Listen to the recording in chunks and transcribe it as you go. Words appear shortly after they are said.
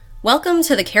Welcome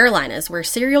to the Carolinas, where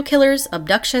serial killers,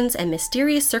 abductions, and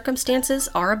mysterious circumstances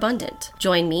are abundant.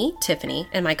 Join me, Tiffany,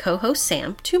 and my co-host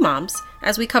Sam, two moms,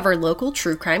 as we cover local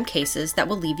true crime cases that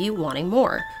will leave you wanting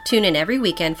more. Tune in every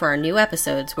weekend for our new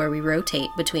episodes where we rotate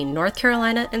between North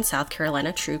Carolina and South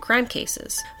Carolina true crime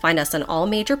cases. Find us on all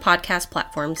major podcast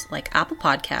platforms like Apple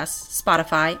Podcasts,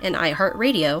 Spotify, and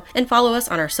iHeartRadio, and follow us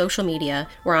on our social media.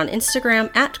 We're on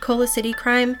Instagram at Cola City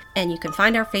Crime, and you can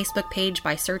find our Facebook page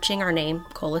by searching our name,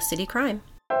 Cola City Crime.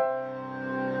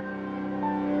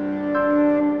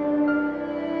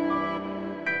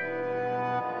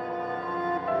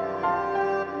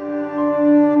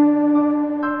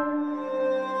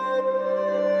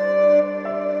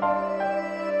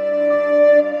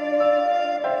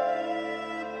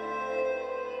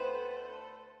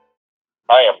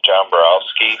 Hi, I'm John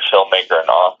Borowski, filmmaker and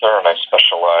author, and I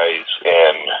specialize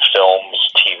in films,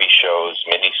 TV shows,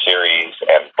 miniseries,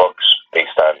 and books based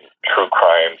on true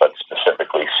crime, but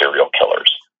specifically serial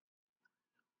killers.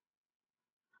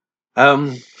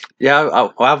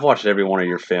 I've watched every one of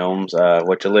your films,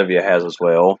 which Olivia has as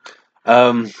well.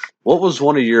 What was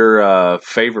one of your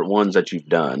favorite ones that you've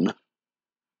done?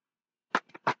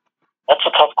 That's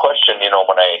a tough question.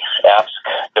 When I ask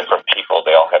different people,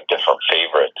 they all have different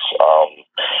favorites.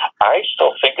 I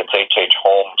still think it's H.H.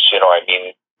 Holmes.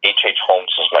 H.H.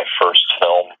 Holmes is my first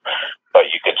film, but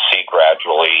you could see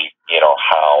gradually,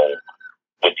 how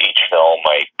with each film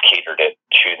I catered it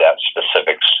to that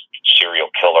specific serial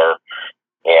killer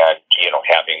and,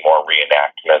 having more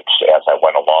reenactments as I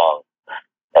went along.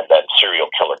 And then serial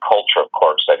killer culture, of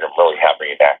course, I didn't really have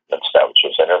reenactments. That was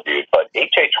just interviewed. But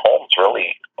H.H. Holmes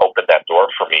really opened that door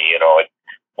for me. It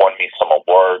won me some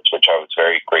awards, which I was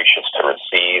very gracious to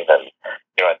receive. And,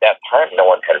 at that time, no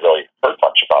one had really heard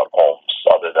much about Holmes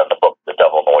other than the book The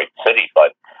Devil in the White City.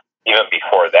 But even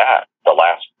before that, the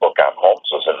last book on Holmes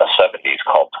was in the 70s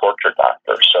called Torture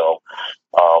Doctor. So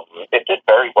it did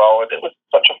very well, and it was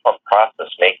such a fun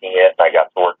process making it. I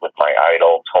got to work with my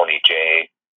idol, Tony Jay,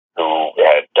 who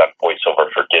had done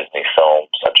voiceover for Disney films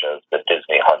such as the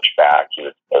Disney Hunchback. He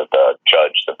was the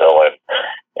judge, the villain,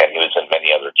 and he was in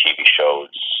many other TV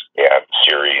shows and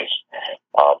series.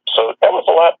 So that was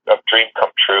a lot of dream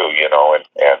come true, and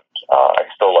I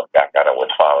still look back on it with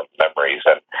fond memories.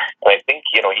 And I think,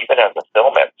 even as a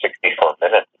film at 64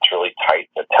 minutes, it's really tight.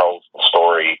 It tells the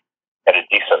story at a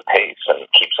decent pace and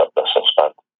keeps up the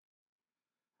suspense.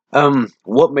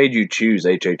 What made you choose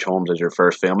H.H. Holmes as your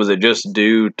first film? Is it just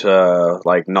due to,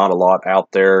 not a lot out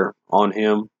there on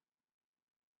him?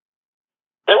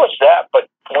 There was that, but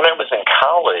when I was in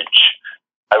college,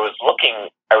 I was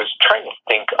trying to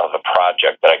think of a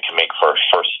project that I could make for a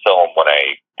first film when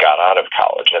I got out of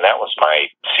college, and that was my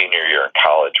senior year in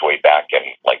college way back in,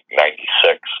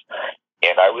 96.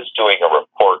 And I was doing a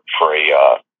report for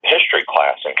a history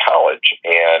class in college,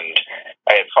 and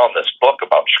I had found this book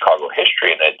about Chicago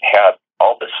history, and it had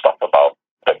all this stuff about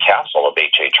the castle of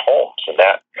H.H. Holmes, and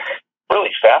that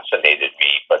really fascinated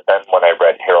me. But then when I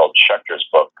read Harold Schechter's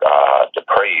book,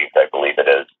 Depraved, I believe it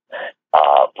is,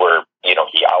 where,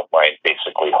 he outlined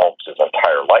basically Holmes'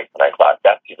 entire life, and I thought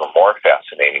that's even more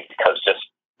fascinating because this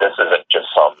isn't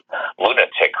just some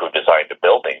lunatic who designed a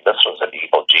building. This was an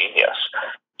evil genius,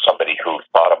 somebody who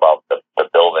thought about the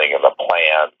building and the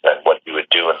plans and what he would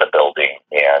do in the building,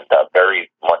 and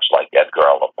very much like Edgar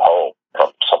Allan Poe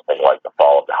from something like The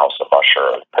Fall of the House of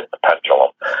Usher or Pit the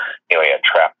Pendulum. He had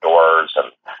trap doors and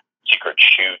secret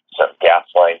chutes and gas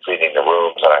lines leading the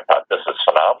rooms, and I thought this is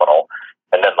phenomenal.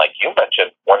 And then, like you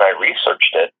mentioned, when I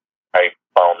researched it, I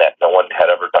found that no one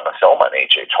had ever done a film on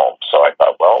H.H. Holmes. So I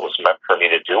thought, well, it was meant for me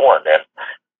to do one. And,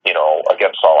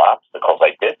 against all obstacles,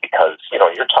 I did because,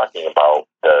 you're talking about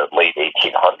the late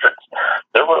 1800s.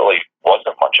 There really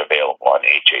wasn't much available on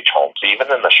H.H. Holmes. Even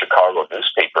in the Chicago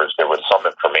newspapers, there was some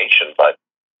information, but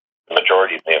the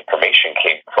majority of the information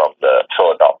came from the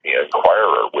Philadelphia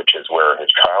Inquirer, which is where his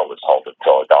trial was held in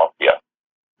Philadelphia.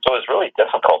 So it was really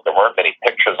difficult. There weren't many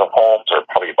pictures of Holmes. There were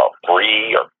probably about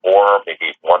 3 or 4,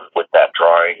 maybe one with that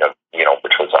drawing of,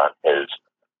 which was on his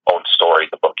own story,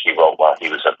 the book he wrote while he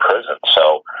was in prison.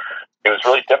 So it was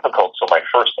really difficult. So my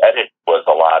first edit was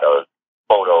a lot of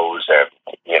photos and,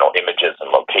 images and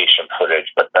location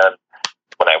footage. But then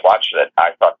when I watched it,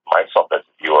 I thought to myself as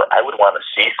a viewer, I would want to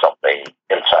see something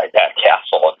inside that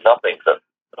castle, and nothing's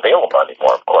available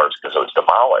anymore, of course, because it was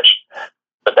demolished.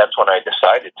 But that's when I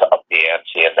decided to up the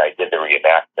ante, and I did the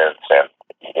reenactments and,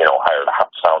 hired a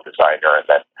sound designer and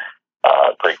then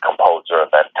a great composer,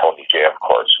 and then Tony Jay, of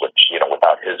course, which,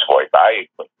 without his voice,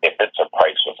 if Vincent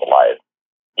Price was alive,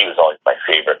 he was always my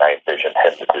favorite. I envisioned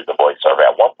him to do the voiceover.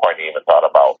 At one point, I even thought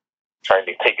about trying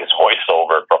to take his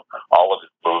voiceover from all of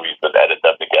his movies and edit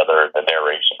them together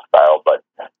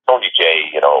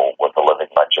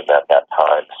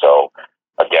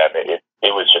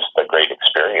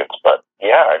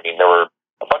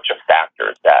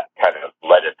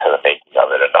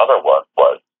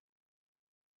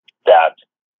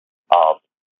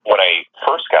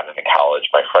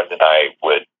and I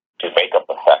would do makeup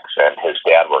effects, and his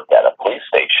dad worked at a police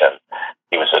station.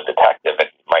 He was a detective, and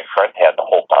my friend had the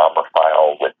whole Dahmer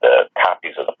file with the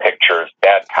copies of the pictures,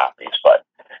 bad copies, but,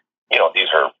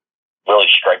 these are really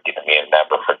striking to me and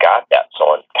never forgot that.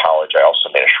 So in college, I also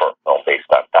made a short film based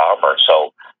on Dahmer.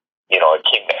 So, it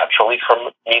came naturally for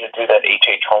me to do that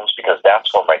H.H. Holmes because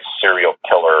that's where my serial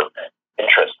killer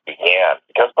interest began.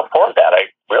 Because before that,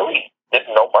 I really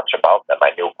didn't know much about them.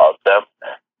 I knew of them,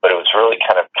 but it was really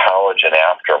kind of college and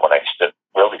after when I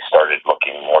really started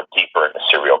looking more deeper into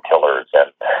serial killers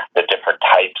and the different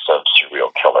types of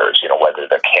serial killers, whether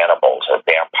they're cannibals or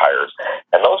vampires.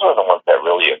 And those were the ones that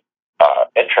really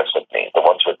interested me, the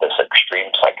ones with this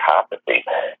extreme psychopathy.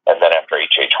 And then after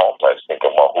H.H. Holmes, I was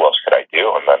thinking, well, who else could I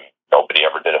do? And then nobody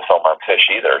ever did a film on Fish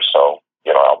either. So,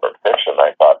 Albert Fish, and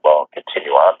I thought, well, I'll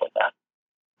continue on with that.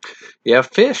 Yeah,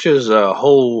 Fish is a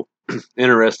whole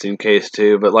interesting case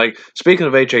too. But like speaking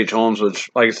of H.H. Holmes, which,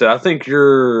 like I said, I think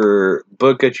your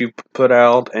book that you put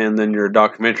out and then your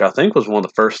documentary, I think was one of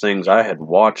the first things I had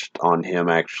watched on him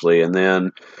actually. And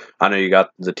then I know you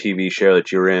got the TV show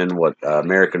that you were in,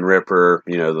 American Ripper.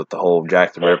 The whole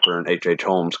Jack the Ripper and H.H.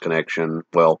 Holmes connection.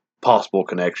 Well, possible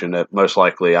connection that most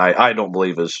likely I don't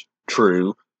believe is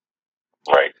true.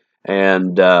 Right.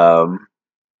 And trying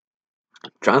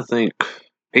to think,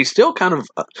 he's still kind of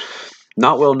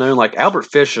not well known. Like Albert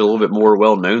Fish is a little bit more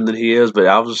well known than he is, but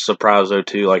I was surprised though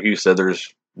too. Like you said,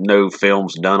 there's no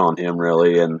films done on him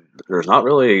really, and there's not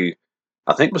really.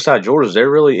 I think besides yours, is there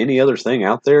really any other thing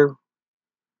out there?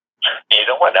 You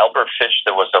know what, Albert Fish,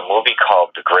 there was a movie called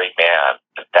The Gray Man.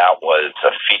 That was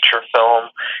a feature film,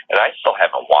 and I still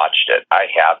haven't watched it. I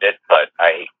have it, but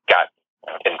I got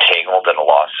entangled in a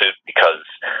lawsuit because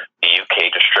the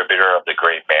UK distributor of The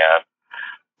Gray Man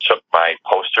took my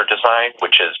poster design,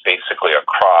 which is basically a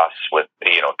cross with,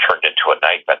 turned into a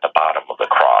knife at the bottom of the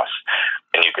cross,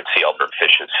 and you could see Albert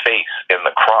Fish's face in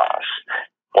the cross.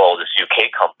 Well, this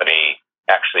UK company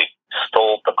actually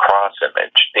stole the cross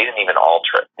image. They didn't even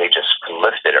alter it. They just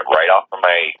lifted it right off of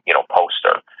my,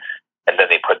 poster, and then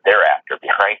they put their actor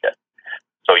behind it.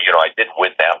 So, I did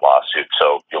win that lawsuit,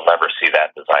 so you'll never see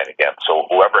that design again. So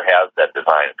whoever has that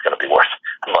design is going to be worth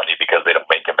money because they don't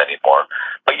make them anymore.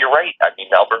 But you're right. I mean,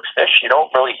 Albert Fish, you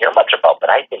don't really hear much about, but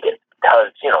I think it's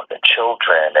because, the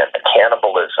children and the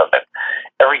cannibalism and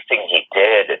everything he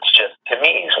did, it's just, to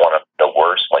me, he's one of the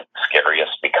worst,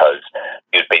 scariest, because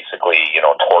he would basically,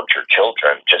 torture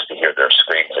children just to hear their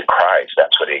screams and cries.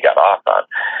 That's what he got off on.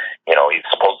 He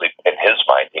supposedly, in his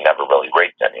mind, he never really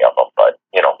raped any of them, but,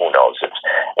 who knows?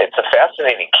 It's a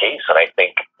fascinating case, and I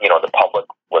think, the public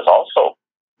was also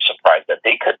surprised that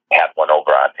they could have one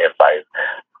over on him by,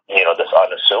 this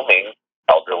unassuming,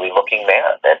 elderly-looking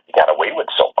man, and he got away with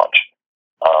so much.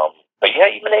 But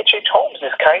yeah, even H.H. Holmes is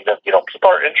kind of, people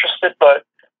are interested, but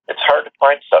it's hard to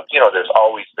find stuff. There's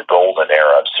always the golden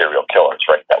era of serial killers,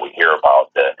 right, that we hear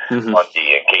about, the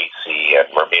Bundy and Gacy and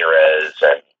Ramirez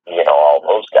and, all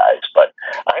those guys. But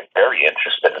I'm very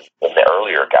interested in the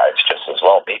earlier guys just as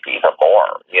well, maybe even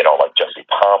more, like Jesse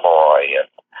Pomeroy and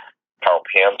Carl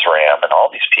Panzram and all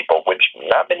these people, which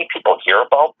not many people hear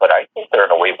about, but I think they're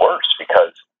in a way worse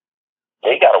because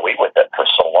they got away with it for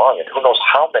so long, and who knows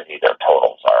how many their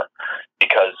totals are.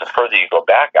 Because the further you go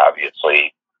back,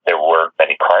 obviously, there were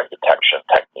many crime detection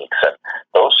techniques, and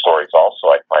those stories also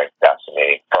I find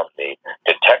fascinating from the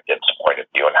detective's point of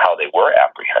view and how they were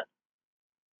apprehended.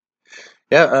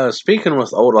 Yeah, speaking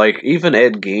with old, even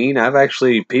Ed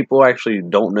Gein, people actually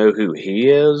don't know who he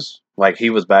is. Like, he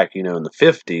was back, in the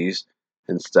 50s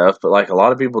and stuff, but, a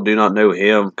lot of people do not know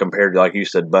him compared to, like you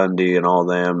said, Bundy and all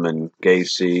them, and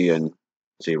Gacy, and,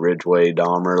 Ridgway,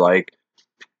 Dahmer,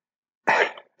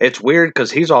 it's weird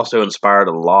because he's also inspired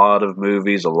a lot of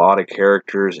movies, a lot of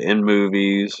characters in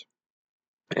movies,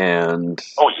 and...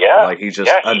 Oh, yeah. He's just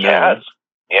unknown. He has.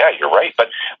 Yeah, you're right. But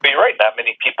you're right, not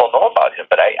many people know about him.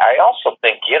 But I also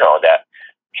think, that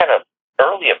kind of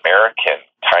early American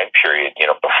time period,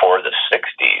 before the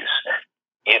 60s,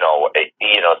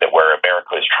 that where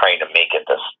America was trying to make it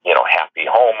this, happy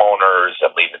homeowners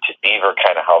and Leave It to Beaver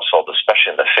kind of household,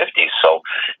 especially in the 50s. So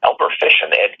Albert Fish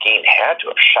and Ed Gein had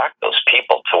to have shocked those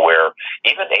people to where,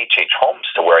 even H.H. Holmes,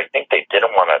 to where I think they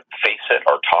didn't want to face it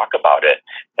or talk about it,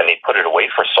 and they put it away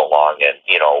for so long. And,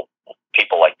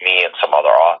 people like me and some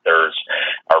other authors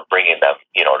are bringing them,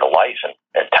 to life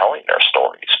and telling their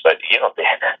stories. But,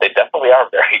 they definitely are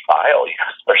very vile,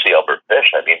 especially Albert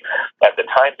Fish. I mean, at the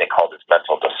time they called his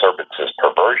mental disturbances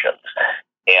perversions,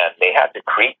 and they had to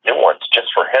create new ones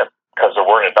just for him because there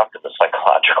weren't enough of the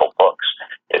psychological books.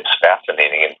 It's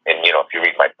fascinating. And if you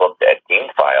read my book, The Ed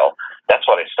Gein File, that's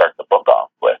what I start the book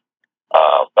off with.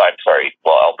 I'm sorry,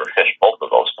 Albert Fish, both of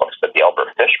those books.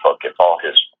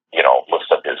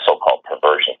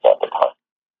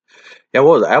 Yeah,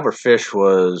 what was it? Albert Fish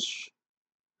was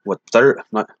what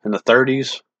in the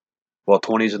 30s, well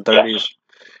 20s and 30s. Yes.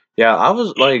 Yeah, I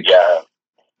was like, Yeah.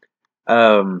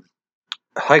 like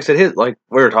I said, his like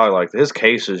we were talking like his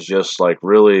case is just like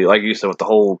really like you said with the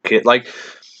whole kid like.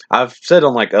 I've said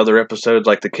on like other episodes,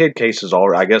 like the kid cases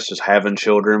all I guess just having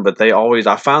children, but they always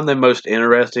I find them most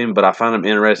interesting. But I find them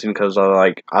interesting because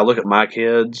I look at my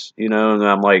kids, you know, and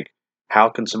I'm like, how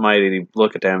can somebody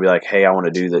look at them and be like, hey, I want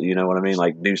to do that, you know what I mean?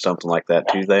 Like do something like that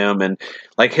to them, and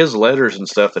like his letters and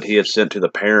stuff that he had sent to the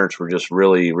parents were just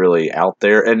really, really out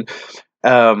there. And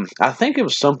I think it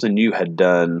was something you had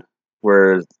done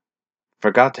where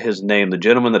forgot his name, the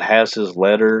gentleman that has his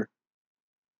letter.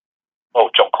 Oh,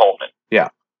 Joe Coleman. Yeah.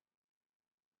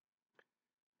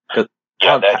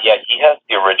 Yeah, he has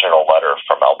the original letter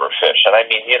from Albert Fish, and I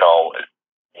mean, there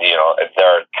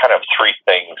are kind of three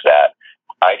things that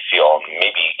I feel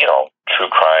maybe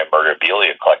true crime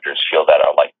murderabilia collectors feel that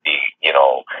are like the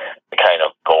kind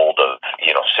of gold of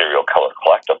serial killer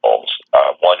collectibles.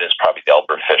 One is probably the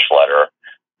Albert Fish letter.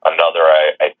 Another,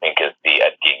 I think, is the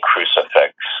Ed Gein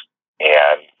crucifix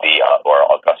and the or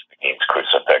Augusta Gein's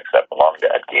crucifix that belonged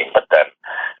to Ed Gein, but then.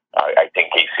 I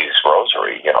think Gacy's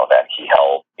rosary, that he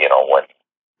held, when,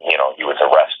 he was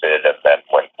arrested and then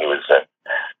when he was in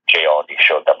jail and he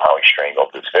showed them how he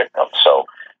strangled his victims. So,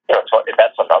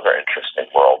 that's another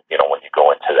interesting world, when you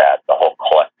go into that, the whole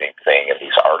collecting thing and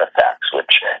these artifacts,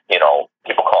 which,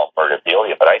 people call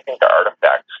murderabilia, but I think they're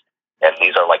artifacts and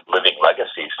these are like living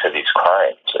legacies to these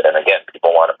crimes. And again,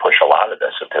 people want to push a lot of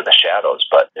this into the shadows,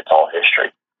 but it's all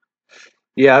history.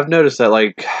 Yeah, I've noticed that,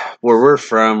 like, where we're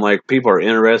from, like, people are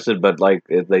interested, but, like,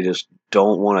 they just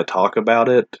don't want to talk about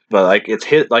it. But, like,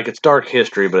 it's dark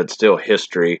history, but it's still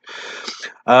history.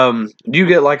 Do you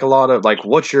get, like, a lot of, like,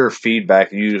 what's your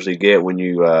feedback you usually get when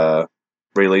you,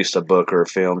 release a book or a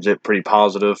film? Is it pretty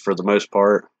positive for the most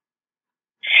part?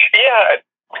 Yeah,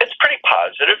 it's pretty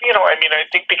positive. I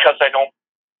think because I don't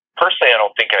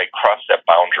think I cross that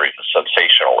boundary to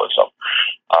sensationalism.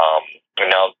 And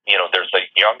now, there's a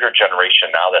younger generation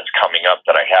now that's coming up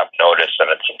that I have noticed, and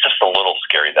it's just a little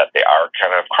scary that they are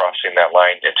kind of crossing that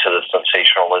line into the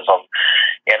sensationalism.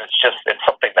 And it's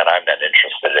something that I'm not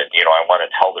interested in. I want to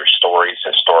tell their stories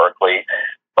historically,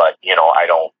 but, I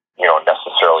don't,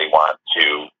 necessarily want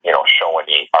to, show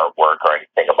any artwork or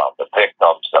anything about the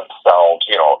victims themselves,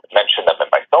 mention them in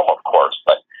my film, of course,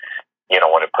 but,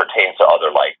 when it pertains to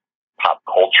other, like, pop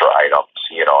culture items,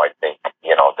 I think,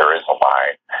 there is a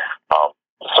line.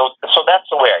 So that's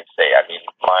the way I say. I mean,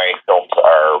 my films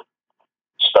are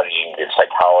studying the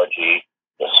psychology,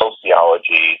 the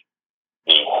sociology,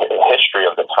 the history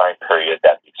of the time period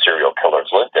that these serial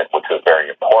killers lived in, which was very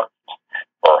important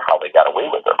for how they got away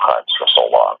with their crimes for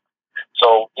so long.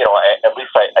 So, at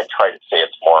least I try to say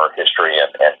it's more history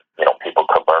and people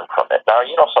could learn from it. Now,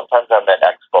 sometimes I'm at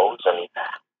expos and,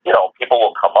 people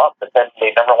will come up, but then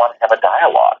they never want to have a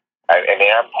dialogue.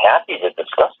 I'm happy to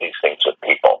discuss these things with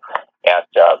people. At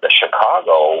the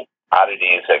Chicago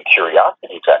Oddities and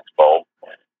Curiosities Expo,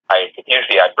 I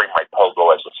bring my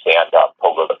Pogo as a stand-up,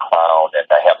 Pogo the Clown, and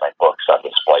I have my books on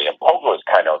display. And Pogo is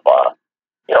kind of,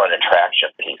 an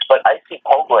attraction piece. But I see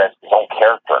Pogo as his own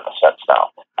character in a sense now.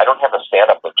 I don't have a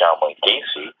stand-up with John Wayne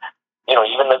Gacy.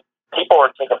 Even the people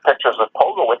are taking pictures with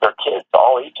Pogo with their kids,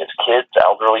 all ages, kids,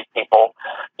 elderly people,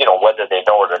 whether they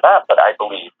know it or not. But I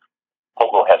believe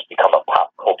Pogo has become a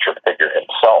pop culture figure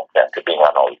himself after being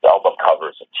on all these album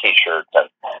covers and T-shirts and,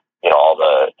 all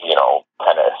the,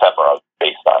 kind of ephemera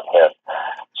based on him.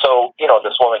 So,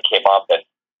 this woman came up and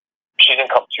she didn't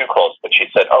come too close, but she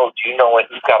said, "Oh, do you know when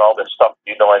you've got all this stuff?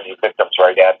 Do you know any victims'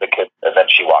 right advocates?" And then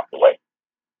she walked away.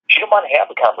 She didn't want to have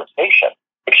a conversation.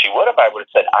 If she would have, I would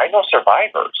have said, "I know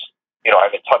survivors.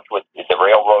 I'm in touch with the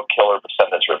railroad killer,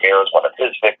 Vicente Ramirez, one of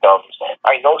his victims.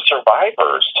 I know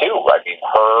survivors, too. I mean,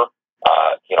 her,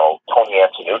 Tony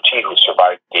Antonucci, who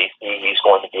survived Gacy, he's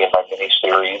going to be in my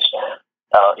miniseries.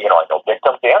 I know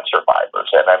victims and survivors,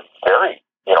 and I'm very,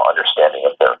 understanding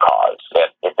of their cause.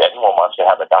 And if anyone wants to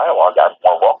have a dialogue, I'm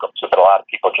more welcome to. But a lot of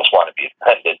people just want to be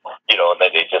offended, and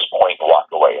then they just point and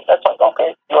walk away. And that's like,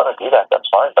 okay, if you want to do that, that's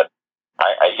fine. But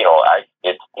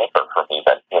it's deeper for me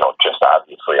than, just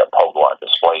obviously a Pogo on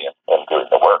display and doing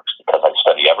the works, because I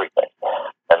study everything.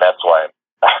 And that's why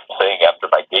I'm saying after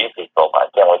my Gacy film, I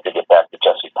can't wait to get back to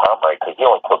Jesse Pomeroy, because he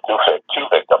only killed two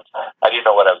victims. I didn't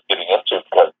know what I was getting into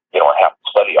because, I have to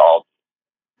study all,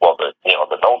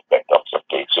 the known victims of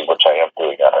Gacy, which I am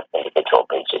doing on an individual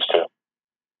basis too.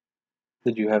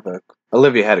 Did you have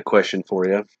Olivia had a question for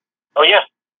you. Oh, yeah.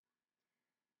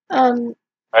 Hi,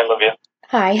 Olivia.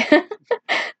 Hi.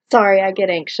 Sorry, I get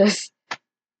anxious.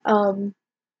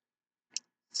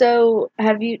 So,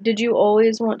 did you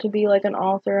always want to be like an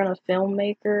author and a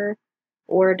filmmaker,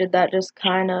 or did that just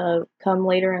kind of come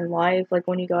later in life, like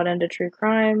when you got into true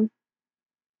crime?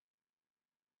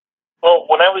 Well,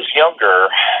 when I was younger,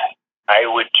 I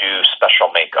would do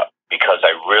special makeup because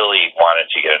I really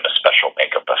wanted to get into special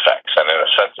makeup effects. And in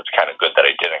a sense, it's kind of good that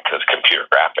I didn't because computer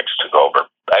graphics took over.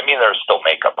 I mean, there's still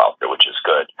makeup out there, which is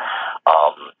good.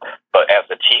 But as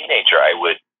a teenager, I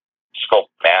would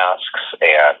sculpt masks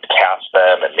and cast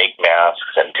them and make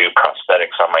masks and do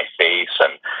prosthetics on my face.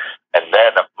 And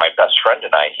then my best friend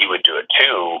and I, he would do it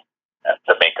too,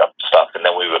 the makeup stuff. And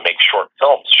then we would make short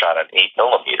films shot on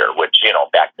 8mm, which,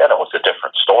 back then it was a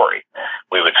different story.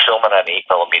 We would film it on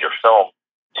 8mm film,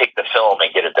 take the film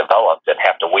and get it developed and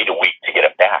have to wait a week to get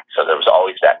it back. So there was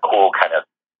always that cool kind of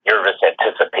nervous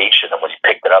anticipation. And when you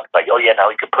picked it up, it's like, oh yeah, now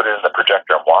we could put it in the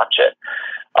projector and watch it.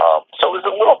 So it was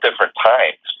a little different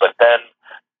times. But then,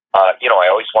 I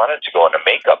always wanted to go into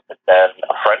makeup. But then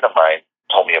a friend of mine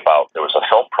told me about there was a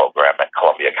film program at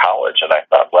Columbia College. And I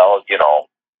thought, well,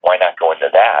 why not go into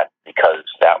that? Because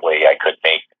that way I could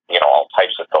make, all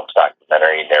types of films,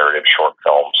 documentary, narrative, short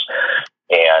films.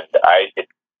 And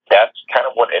that's kind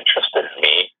of what interested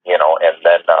me, and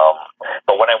then,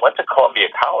 but when I went to Columbia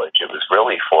College, it was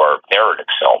really for narrative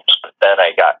films. But then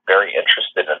I got very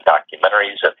interested in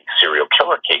documentaries and these serial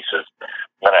killer cases.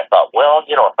 And then I thought, well,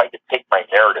 if I could take my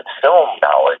narrative film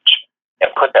knowledge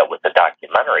and put that with the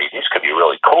documentary, these could be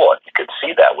really cool. And you could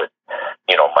see that with,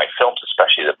 my films,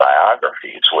 especially the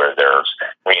biographies where there's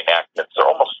reenactments. They're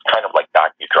almost kind of like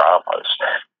docudramas.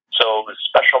 So the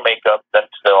special makeup, then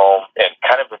film, and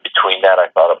kind of in between that, I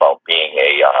thought about being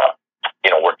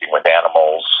working with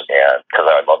animals, and because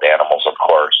I love animals, of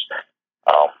course.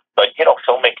 But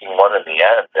filmmaking won in the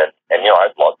end, and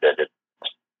I've loved it.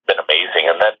 It's been amazing.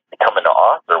 And then becoming an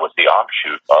author was the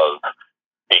offshoot of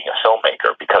being a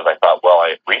filmmaker, because I thought, well,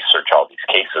 I research all these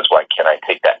cases. Why can't I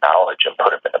take that knowledge and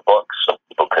put them in a book so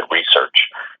people could research,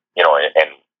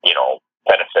 and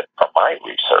benefit from my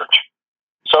research?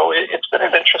 So it's been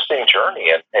an interesting journey,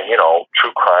 and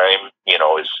true crime,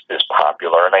 is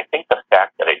popular. And I think the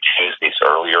fact that I choose these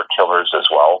earlier killers as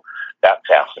well, that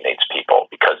fascinates people,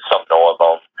 because some know of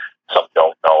them, some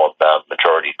don't know of them,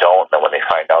 majority don't. And then when they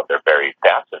find out, they're very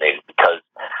fascinated, because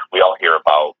we all hear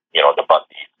about, the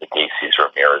Bundys, the Gacy's,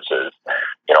 Ramirez's.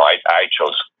 I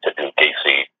chose to do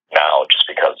Gacy now just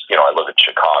because, I live in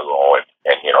Chicago,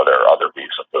 and there are other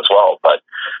reasons as well. But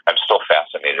I'm still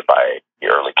fascinated by the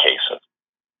early cases.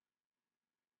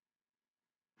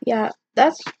 Yeah,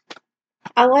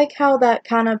 I like how that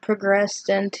kind of progressed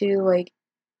into, like,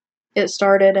 it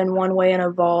started in one way and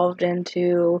evolved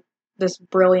into this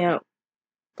brilliant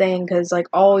thing, because, like,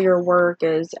 all your work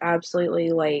is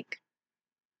absolutely, like,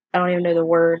 I don't even know the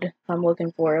word I'm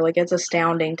looking for. Like, it's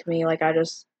astounding to me. Like, I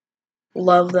just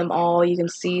love them all. You can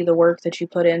see the work that you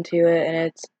put into it, and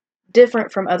it's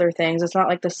different from other things. It's not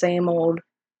like the same old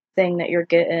thing that you're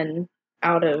getting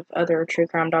out of other true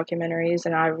crime documentaries,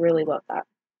 and I really love that.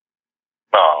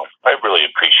 Oh, I really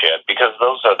appreciate it, because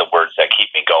those are the words that keep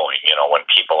me going. When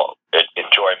people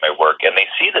enjoy my work and they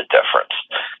see the difference,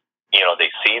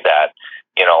 they see that,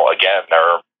 again, there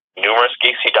are numerous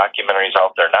Gacy documentaries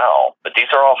out there now, but these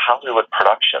are all Hollywood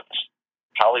productions.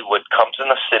 Hollywood comes in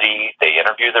the city, they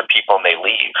interview their people, and they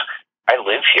leave. I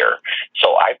live here,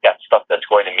 so I've got stuff that's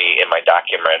going to be in my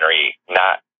documentary,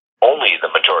 not only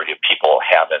the majority of people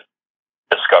haven't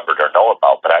discovered or know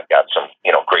about, but I've got some,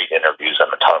 great interviews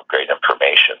and a ton of great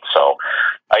information. So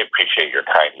I appreciate your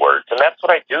kind words. And that's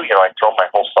what I do. I throw my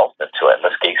whole self into it. And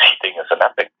this Gacy thing is an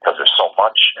epic because there's so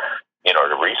much,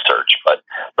 to research, but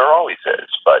there always is.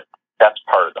 But that's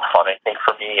part of the fun, I think,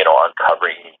 for me,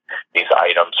 uncovering these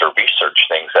items or research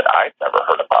things that I've never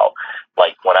heard about.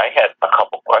 Like when I had a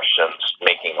couple questions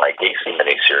making my Gacy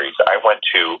miniseries, I went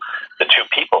to the two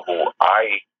people who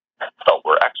I felt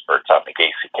were experts on the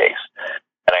Gacy case.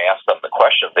 And I asked them the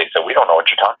questions. They said, we don't know what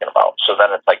you're talking about. So then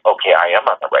it's like, okay, I am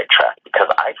on the right track, because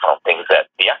I found things that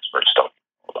the experts don't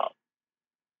know about.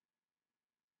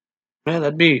 Yeah,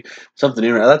 that'd be something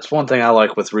interesting. That's one thing I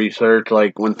like with research.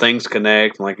 Like when things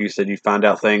connect, like you said, you find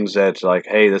out things that's like,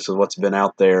 hey, this is what's been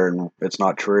out there, and it's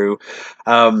not true.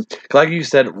 Like you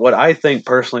said, what I think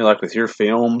personally, like with your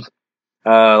films,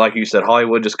 like you said,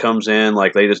 Hollywood just comes in,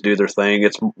 like they just do their thing.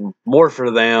 It's more for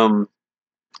them.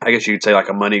 I guess you could say like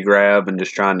a money grab and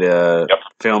just trying to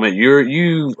film it.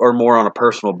 You are more on a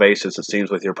personal basis, it seems,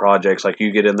 with your projects. Like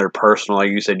you get in there personal, like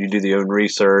you said, you do the own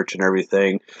research and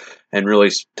everything, and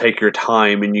really take your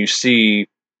time, and you see,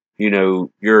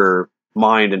 your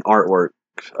mind and artwork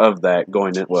of that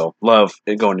going in. Well, love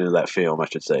it going into that film, I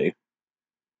should say.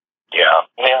 Yeah.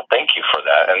 Thank you for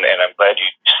that, and I'm glad you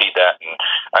see that, and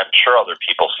I'm sure other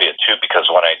people see it too. Because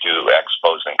when I do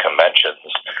expos and conventions,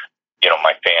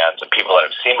 my fans and people that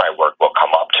have seen my work will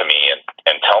come up to me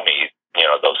and tell me,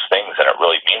 those things, and it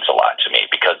really means a lot to me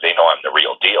because they know I'm the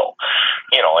real deal.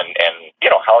 And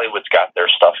Hollywood's got their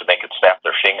stuff, and they can snap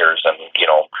their fingers and get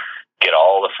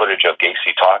all the footage of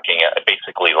Gacy talking,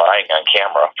 basically lying on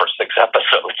camera for 6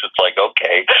 episodes. It's like,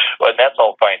 okay, well, that's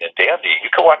all fine and dandy. You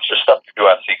can watch the stuff if you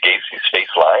want to see Gacy's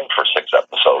face lying for 6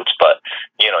 episodes, but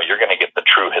you're going to get the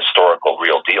true historical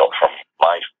real deal from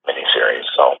my miniseries.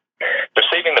 So they're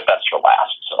saving the best for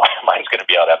last. So mine's going to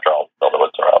be out after all the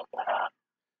ones are up.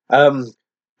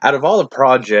 Out of all the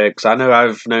projects, I know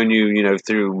I've known you,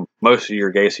 through most of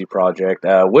your Gacy project.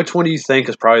 Which one do you think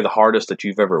is probably the hardest that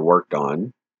you've ever worked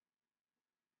on?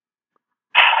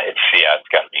 It's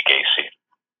got to be Gacy.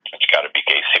 It's got to be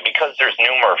Gacy because there's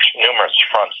numerous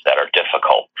fronts that are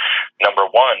difficult. Number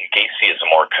one, Gacy is a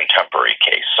more contemporary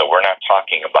case, so we're not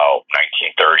talking about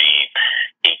 1930,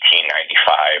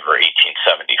 1895, or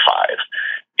 1875.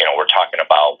 We're talking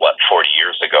about 40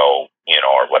 years ago,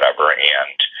 or whatever,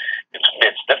 and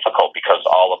it's difficult because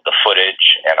all of the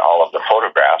footage and all of the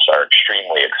photographs are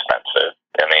extremely expensive,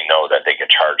 and they know that they can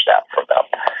charge that for them.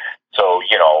 So,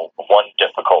 one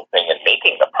difficult thing in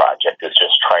making the project is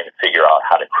just trying to figure out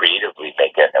how to creatively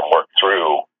make it and work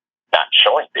through not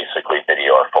showing basically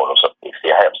video or photos of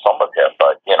Gacy. I have some of him,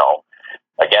 but,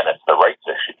 again, it's the rights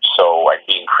issue. So I'm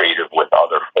being creative with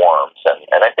other forms,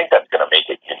 and I think that's going to make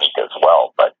it unique as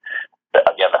well. But,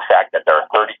 again, the fact that there are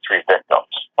 33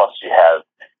 victims, plus you have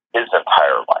his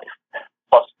entire life,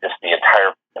 plus just the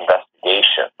entire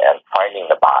investigation and finding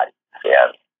the body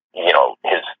and,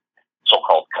 his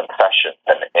so-called confession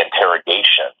and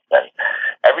interrogation, and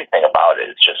everything about it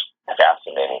is just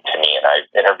fascinating to me. And I've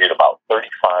interviewed about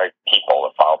 35 people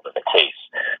involved in the case.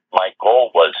 My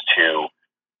goal was to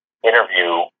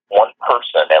interview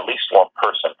at least one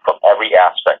person from every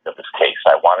aspect of this case.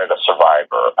 I wanted a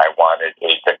survivor. I wanted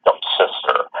a victim's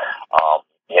sister, a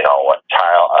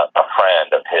child, a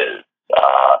friend of his,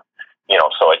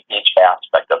 so at each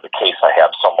aspect of the case, I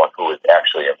have someone who is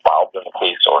actually involved in the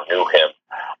case or knew him,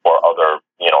 or other,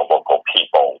 local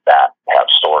people that have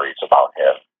stories about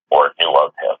him or knew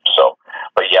of him. So,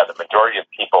 but yeah, the majority of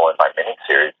people in my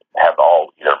miniseries have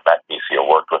all either met Gacy or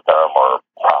worked with them or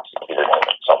prosecuted him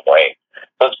in some way.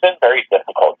 So it's been very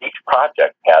difficult. Each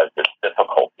project has its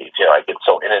difficulties. I get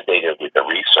so inundated with the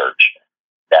research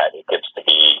that it gets to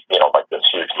be, like this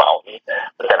huge mountain.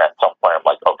 But then at some point, I'm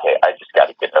like, okay, I just got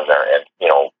to get in there and,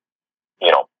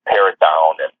 pare it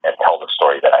down and tell the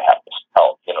story that I have to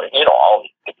tell. All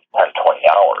these 10, 20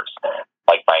 hours.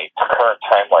 Like my current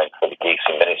timeline for the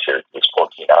Gacy miniseries is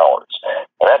 14 hours.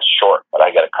 And that's short, but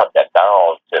I got to cut that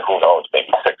down to, who knows,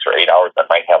 maybe 6 or 8 hours. I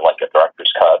might have like a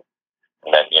director's cut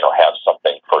and then, have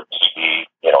something for TV,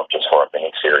 just for a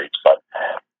miniseries. But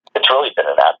it's really been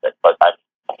an epic. But I'm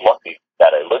lucky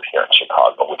that I live here in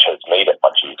Chicago, which has made it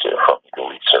much easier for me to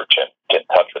research and get in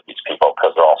touch with these people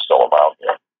because they're all still around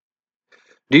here.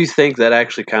 Do you think that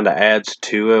actually kind of adds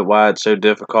to it, why it's so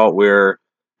difficult, where,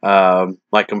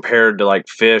 like compared to like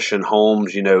Fish and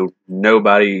Holmes,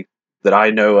 nobody that I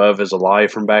know of is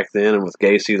alive from back then, and with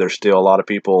Gacy, there's still a lot of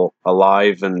people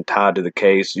alive and tied to the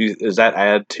case. Does that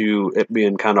add to it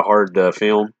being kind of hard to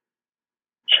film?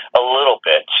 A little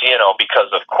bit, because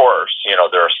of course,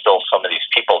 there are still some of these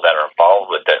people that are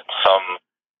involved with it. Some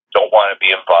don't want to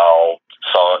be involved.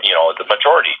 So, the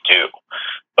majority do.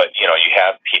 But, you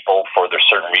have people for their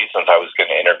certain reasons. I was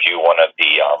going to interview one of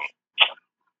the,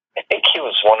 I think he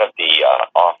was one of the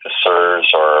officers,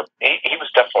 or he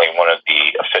was definitely one of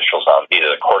the officials on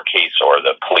either the court case or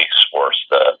the police force,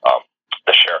 the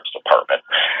sheriff's department.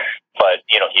 But,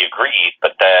 he agreed.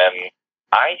 But then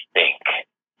I think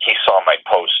he saw my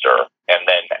poster, and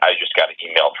then I just got an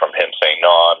email from him saying, no,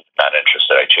 I'm not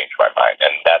interested. I changed my mind.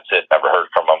 And that's it. Never heard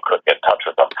from him. Couldn't get in touch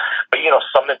with him. But,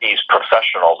 some of these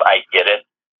professionals, I get it.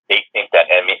 They think that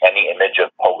any image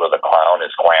of Pogo the Clown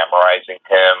is glamorizing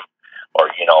him or,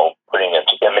 putting his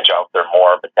image out there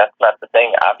more. But that's not the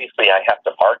thing. Obviously, I have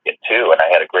to market, too. And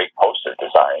I had a great poster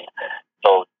designed.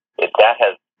 So if that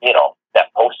has,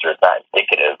 that poster is not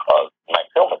indicative of my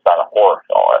film. It's not a horror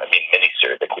film. I mean,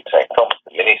 miniseries. I keep saying film is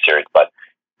a miniseries, but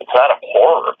it's not a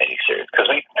horror miniseries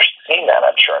because we've seen that,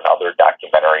 I'm sure, in other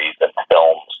documentaries and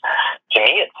films. To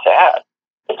me, it's sad.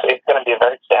 It's going to be a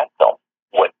very sad film.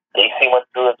 What Gacy went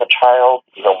through as a child,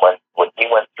 what he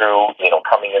went through,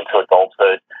 coming into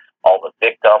adulthood, all the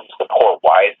victims, the poor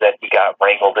wives that he got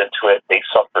wrangled into it, they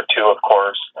suffer too, of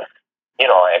course.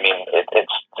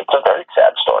 It's a very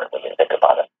sad story when you think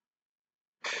about it.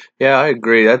 Yeah, I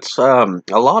agree. That's a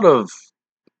lot of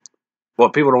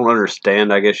what people don't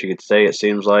understand, I guess you could say, it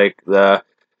seems like, because,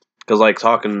 like,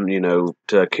 talking,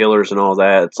 to killers and all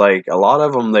that, it's like a lot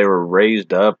of them, they were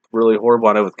raised up really horrible.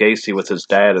 I know with Gacy, with his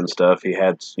dad and stuff, he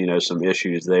had, some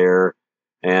issues there.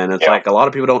 And it's like a lot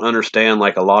of people don't understand,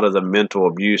 like, a lot of the mental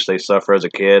abuse they suffer as a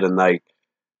kid. And, like,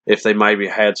 if they maybe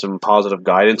had some positive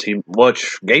guidance,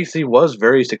 which Gacy was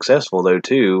very successful, though,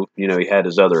 too. He had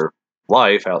his other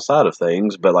life outside of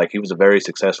things, but, like, he was a very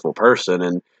successful person.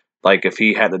 And, like, if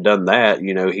he hadn't done that,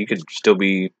 he could still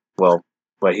be, well,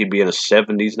 but he'd be in his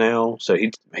 70s now, so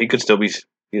he could still be,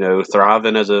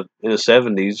 thriving in his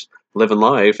 70s, living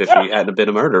life if he hadn't been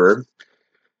a murderer.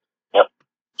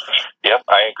 Yep,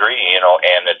 I agree.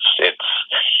 And it's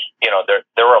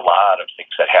there were a lot of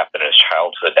things that happened in his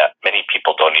childhood that many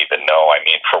people don't even know. I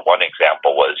mean, for one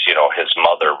example was his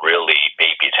mother really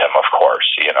babied him, of course,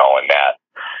 and that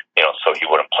so he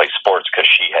wouldn't play sports because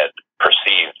she had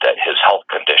perceived that his health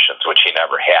conditions, which he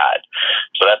never had.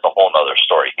 So that's a whole other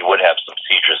story. He would have some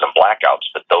seizures and blackouts,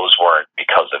 but those weren't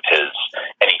because of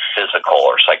any physical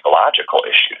or psychological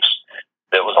issues.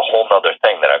 There was a whole other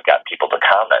thing that I've got people to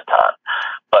comment on.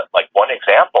 But like one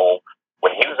example,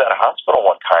 when he was at a hospital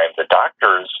one time, the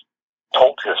doctors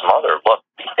told his mother, look,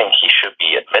 we think he should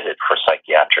be admitted for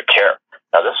psychiatric care.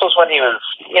 Now, this was when he was,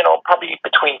 probably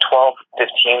between 12 and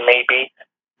 15 maybe.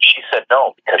 She said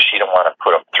no because she didn't want to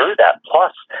put him through that.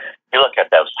 Plus, you look at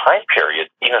those time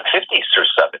periods, even 50s through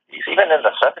 70s, even in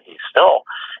the 70s still,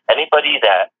 anybody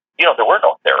that, there were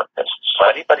no therapists. So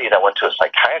anybody that went to a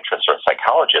psychiatrist or a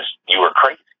psychologist, you were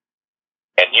crazy.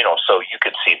 And, so you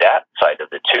could see that side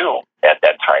of it too at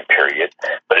that time period.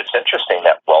 But it's interesting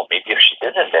that, well, maybe if she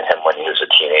did admit him when he was a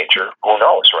teenager, who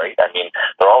knows, right? I mean,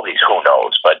 there are all these who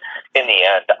knows. But in the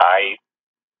end,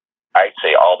 I'd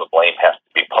say all the blame has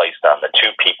to be placed on the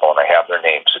two people, and I have their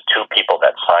names, the two people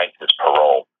that signed his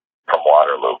parole from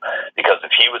Waterloo. Because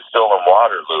if he was still in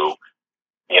Waterloo,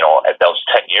 at those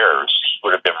 10 years, he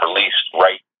would have been released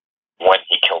right when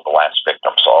he killed the last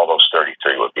victim. So all those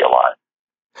 33 would be alive.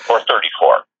 Or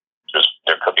 34.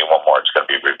 There could be one more. It's going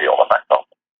to be revealed in my film.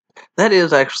 That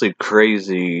is actually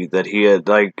crazy that he had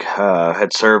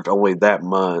had served only that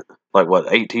month,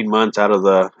 18 months out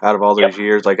of all those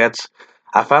years.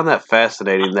 I found that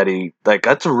fascinating that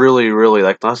that's really, really,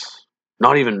 that's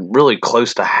not even really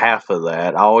close to half of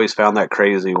that. I always found that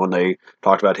crazy when they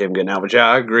talked about him getting out. But yeah,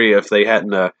 I agree if they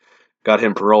hadn't got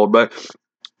him paroled. But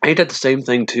ain't that the same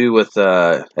thing too with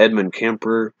Edmund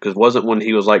Kemper? Because wasn't when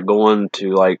he was going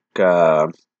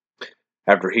to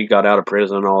after he got out of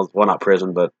prison, not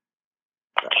prison, but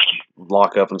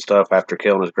lock up and stuff after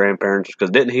killing his grandparents?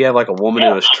 Because didn't he have a woman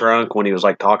in his trunk when he was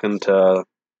talking to?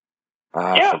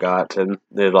 I forgot, and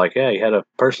they're he had a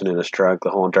person in his trunk the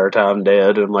whole entire time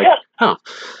dead. And huh?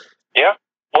 Yeah.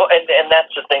 Well, and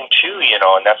that's the thing too,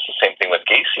 and that's the same thing with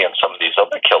Gacy and some of these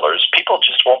other killers. People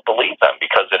just won't believe them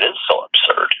because it is so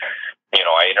absurd.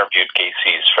 I interviewed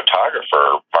Gacy's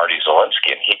photographer, Marty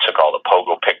Zielinski, and he took all the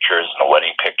pogo pictures and the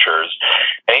wedding pictures.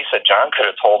 And he said, John could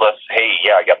have told us, hey,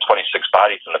 yeah, I got 26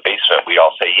 bodies in the basement. We'd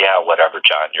all say, yeah, whatever,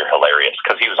 John, you're hilarious.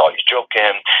 Because he was always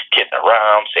joking, kidding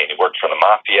around, saying he worked for the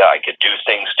mafia. I could do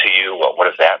things to you. Well, what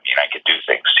does that mean? I could do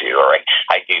things to you. Or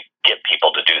I could get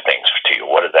people to do things to you.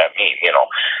 What does that mean?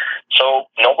 So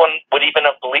no one would even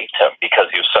have believed him because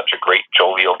he was such a great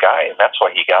jovial guy. And that's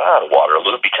why he got out of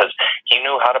Waterloo, because he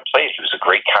knew how to play. He was a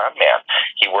great con man.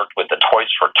 He worked with the Toys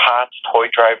for Tots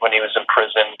toy drive when he was in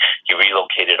prison. He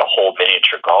relocated a whole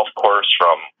miniature golf course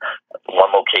from one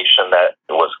location that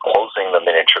was closing the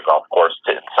miniature golf course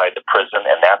to inside the prison,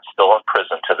 and that's still in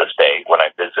prison to this day. When I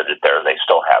visited there, they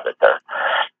still have it there.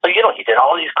 So, he did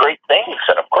all these great things.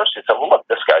 And of course, he said, well, look,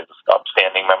 this guy's an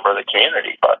upstanding member of the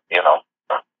community. But,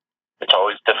 it's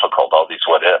always difficult, all these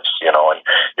what ifs, and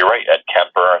you're right, Ed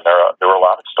Kemper, and there were a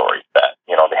lot of stories that,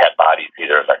 they had bodies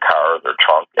either in their car or their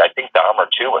trunk. I think Dahmer,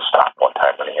 too, was stopped one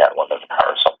time when he had one in the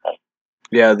car or something.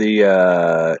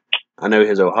 Yeah, I know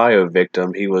his Ohio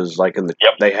victim, he was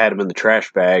they had him in the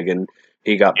trash bag, and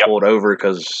he got pulled over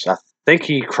because I think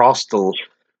he crossed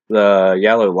the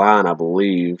yellow line, I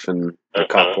believe, and the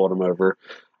cop pulled him over.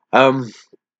 Trying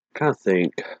to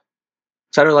think.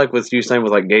 Sounded with you saying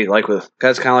with Gate,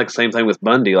 that's kind of the same thing with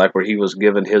Bundy, where he was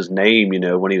given his name,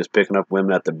 when he was picking up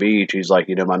women at the beach. He's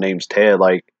my name's Ted.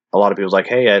 A lot of people's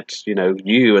hey, that's,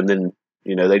 you. And then,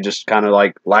 they just kind of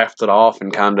laughed it off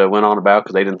and kind of went on about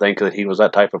because they didn't think that he was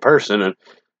that type of person. And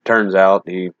turns out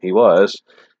he was.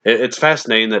 It's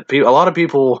fascinating that a lot of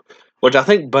people, which I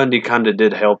think Bundy kind of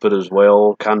did help it as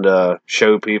well, kind of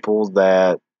show people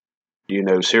that,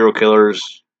 serial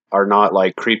killers are not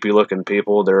creepy looking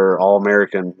people. They're all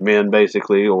American men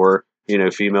basically, or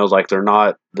females. They're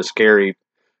not the scary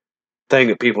thing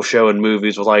that people show in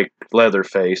movies with like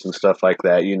Leatherface and stuff like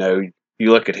that. You know,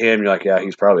 you look at him, you're like, yeah,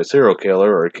 he's probably a serial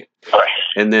killer. Or,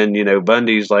 and then, you know,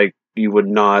 Bundy's like, you would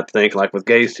not think, like with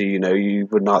Gacy, you know, you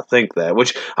would not think that.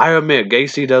 Which, I admit,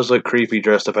 Gacy does look creepy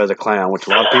dressed up as a clown, which a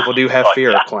lot of people do have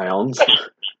fear of clowns.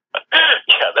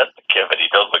 Yeah, that's a given.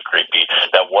 He does look creepy.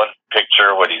 That one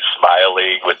picture when he's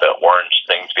smiling with the orange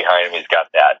things behind him, he's got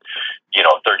that, you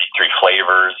know, 33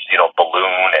 flavors, you know,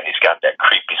 balloon, and he's got that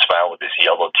creepy smile with his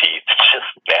yellow teeth. It's just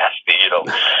nasty, you know.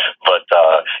 But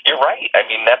you're right. I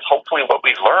mean, that's hopefully what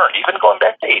we've learned. Even going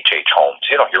back to H.H. Holmes,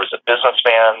 you know, he was a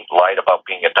businessman, lied about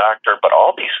being a doctor, but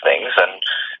all these things, and,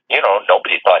 you know,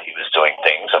 nobody thought he was doing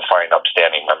things, a fine,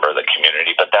 upstanding member of the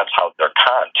community, but that's how they're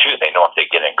conned, too. They know if they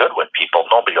get in good with people,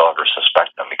 nobody will ever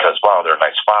suspect them because, wow, they're a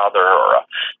nice father or a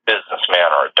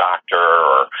businessman or a doctor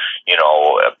or, you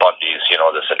know, Bundy's, you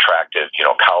know, this attractive, you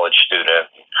know, college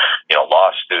student, you know,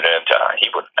 law student. He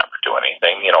would never do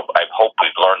anything. You know, I hope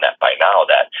we've learned that by now,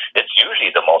 that it's usually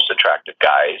the most attractive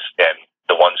guys and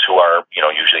the ones who are, you know,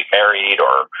 usually married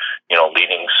or, you know,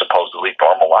 leading supposedly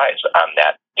normal lives on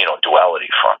that, you know, duality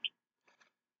front.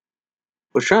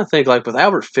 I was trying to think, like with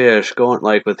Albert Fish, going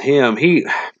like with him, he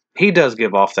does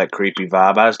give off that creepy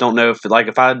vibe. I just don't know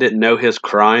if I didn't know his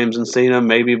crimes and seen him,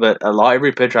 maybe, but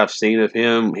every picture I've seen of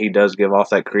him, he does give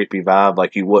off that creepy vibe.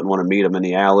 Like you wouldn't want to meet him in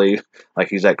the alley. Like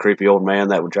he's that creepy old man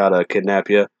that would try to kidnap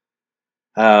you.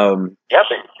 Yeah,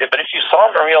 but if you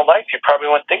saw him in real life, you probably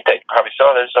wouldn't think that. You probably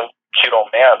saw there's a cute old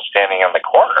man standing on the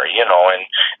corner, you know, and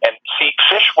see,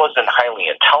 Fish wasn't highly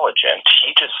intelligent.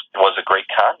 He just was a great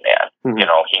con man. Mm-hmm. You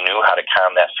know, he knew how to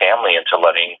con that family into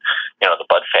letting, you know, the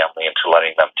Budd family into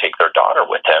letting them take their daughter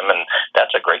with him, and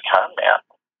that's a great con man.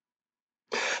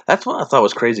 That's what I thought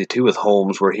was crazy, too, with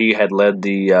Holmes, where he had led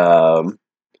the,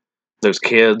 those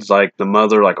kids, like the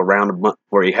mother, like around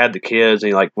where he had the kids, and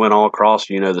he like went all across,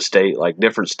 you know, the state, like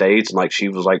different states, and like she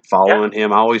was like following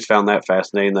him. I always found that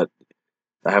fascinating, that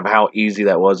how easy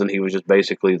that was, and he was just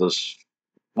basically this.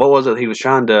 What was it? He was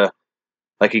trying to,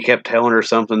 like, he kept telling her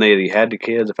something that he had the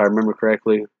kids, if I remember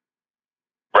correctly.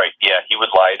 Right. Yeah, he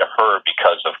would lie to her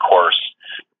because, of course,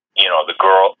 you know, the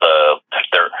girl,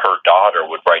 her daughter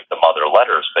would write the mother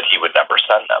letters, but he would never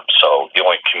send them. So the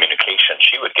only communication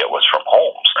she would get was from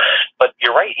Holmes. But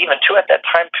you're right, even too, at that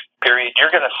time period,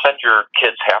 you're going to send your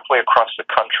kids halfway across the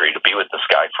country to be with this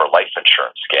guy for a life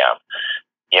insurance scam,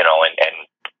 you know, and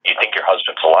you think your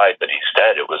husband's alive, but he's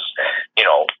dead. It was, you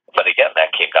know, but again, that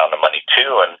came down to money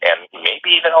too, and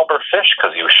maybe even Albert Fish,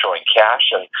 because he was showing cash.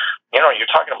 And, you know,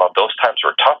 you're talking about those times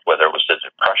were tough, whether it was the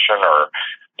Depression or,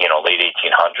 you know, late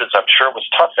 1800s. I'm sure it was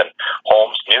tough, and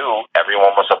Holmes knew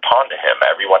everyone was a pawn to him.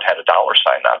 Everyone had a dollar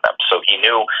sign on them, so he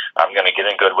knew, I'm going to get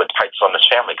in good with Heitzel and his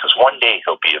family, because one day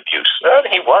he'll be of use.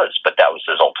 And he was, but that was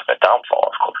his ultimate downfall,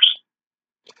 of course.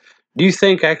 Do you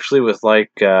think, actually, with like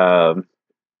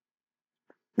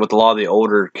with a lot of the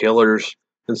older killers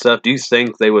and stuff, do you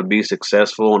think they would be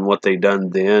successful in what they've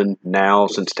done then, now,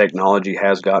 since technology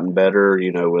has gotten better,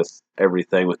 you know, with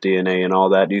everything with DNA and all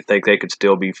that? Do you think they could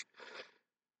still be,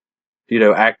 you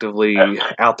know, actively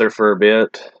out there for a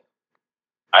bit?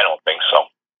 I don't think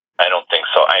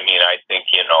so. I mean, I think,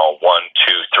 you know, 1,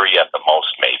 2, 3 at the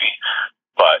most, maybe.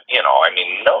 But, you know, I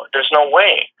mean, no, there's no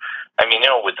way. I mean,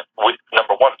 you know, with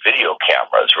number one, video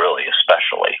cameras, really,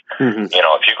 especially. Mm-hmm. You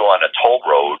know, if you go on a toll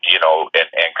road, you know,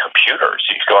 and computers,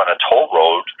 you go on a toll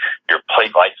road, your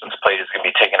license plate is going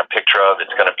to be taken a picture of.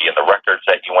 It's going to be in the records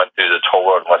that you went through the toll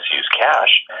road unless you use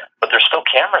cash. But there's still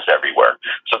cameras everywhere.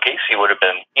 So Gacy would have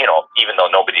been, you know, even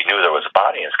though nobody knew there was a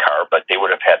body in his car, but they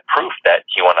would have had proof that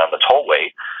he went on the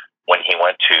tollway when he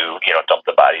went to, you know, dump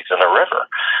the bodies in the river.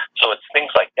 So it's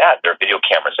things like that. There are video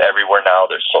cameras everywhere now.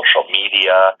 There's social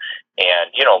media.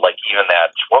 And, you know, like even that,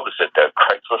 what was it, the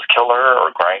Craigslist killer or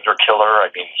Grindr killer?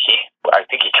 I mean, I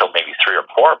think he killed maybe 3 or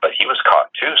 4, but he was caught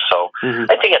too. So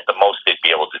I think at the most they'd be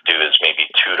able to do is maybe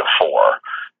 2 to 4.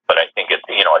 But I think it's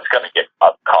going to get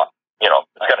caught. You know,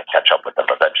 it's going to catch up with them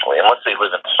eventually, unless they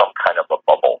live in some kind of a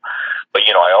bubble. But,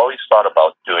 you know, I always thought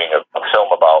about doing a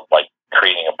film about, like,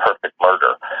 creating a perfect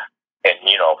murder. And,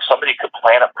 you know, somebody could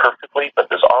plan it perfectly, but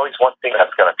there's always one thing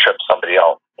that's going to trip somebody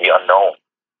out, the unknown.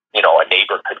 You know, a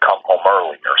neighbor could come home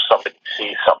early, or somebody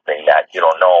sees something that you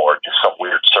don't know, or just some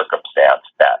weird circumstance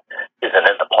that isn't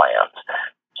in the plans.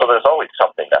 So there's always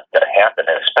something that's going to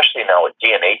happen, and especially now with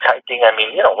DNA typing. I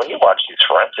mean, you know, when you watch these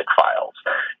forensic files,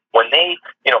 when they,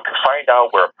 you know, can find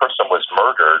out where a person was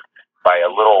murdered by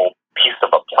a little piece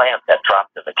of a plant that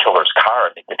dropped in the killer's car,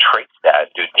 and they could trace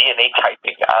that and do DNA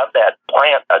typing on that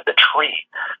plant, the tree,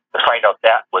 to find out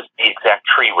that was the exact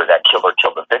tree where that killer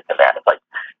killed the victim at. It's like,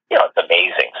 you know, it's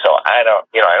amazing. So I don't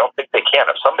think they can.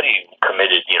 If somebody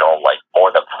committed, you know, like more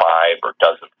than 5 or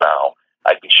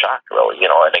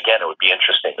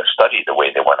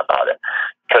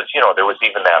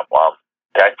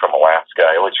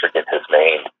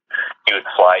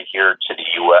to the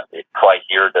U.S., fly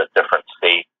here to different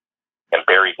states and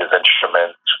bury his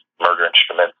instruments, murder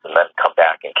instruments, and then come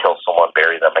back and kill someone,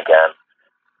 bury them again.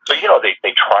 So,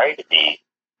 they try to be,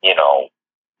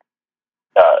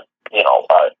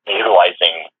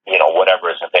 utilizing,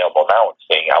 whatever is available now and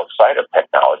staying outside of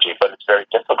technology, but it's very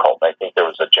difficult. I think there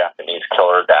was a Japanese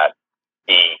killer that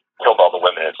he killed all the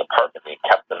women in his apartment. He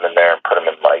kept them in there and put them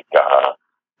in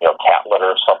cat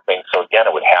litter or something. So again,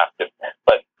 it would have to,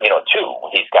 but too,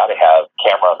 he's got to have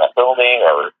camera on that building,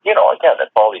 or again,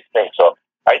 it's all these things. So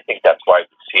I think that's why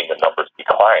we've seen the numbers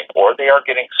decline, or they are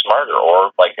getting smarter,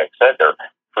 or like I said, they're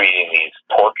creating these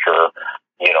torture,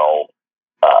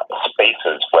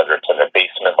 spaces, whether it's in the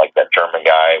basement, like that German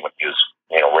guy when he was,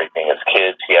 raping his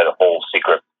kids. He had a whole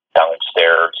secret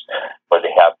downstairs where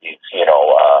they have these,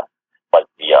 like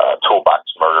the toolbox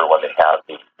murder, when they have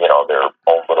the, their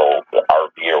own little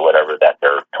RV or whatever that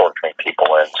they're torturing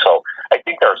people in. So I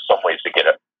think there are some ways to get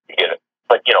it,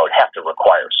 but it'd have to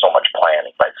require so much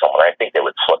planning by someone. I think they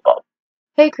would slip up.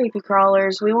 Hey, creepy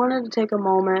crawlers, we wanted to take a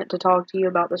moment to talk to you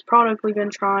about this product we've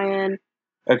been trying.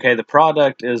 Okay, the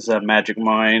product is Magic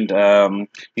Mind. As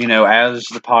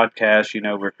the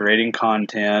podcast, we're creating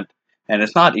content, and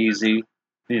it's not easy.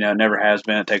 It never has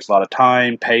been. It takes a lot of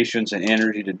time, patience, and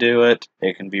energy to do it.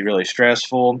 It can be really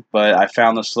stressful, but I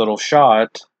found this little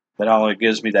shot that not only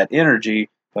gives me that energy,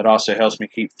 but also helps me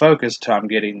keep focused till I'm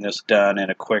getting this done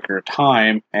in a quicker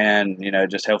time, and,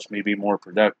 just helps me be more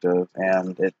productive,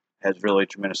 and it has really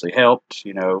tremendously helped.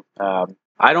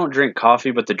 I don't drink coffee,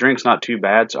 but the drink's not too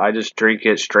bad, so I just drink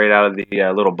it straight out of the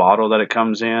little bottle that it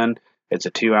comes in. It's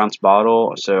a 2-ounce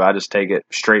bottle, so I just take it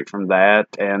straight from that,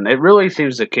 and it really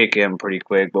seems to kick in pretty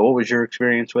quick. But what was your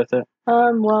experience with it?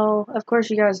 Well, of course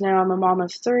you guys know I'm a mom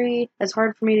of 3. It's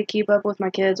hard for me to keep up with my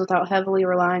kids without heavily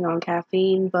relying on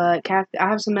caffeine, but I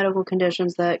have some medical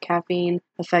conditions that caffeine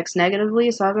affects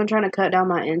negatively, so I've been trying to cut down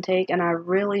my intake, and I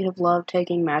really have loved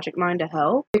taking Magic Mind to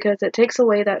help, because it takes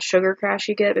away that sugar crash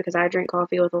you get, because I drink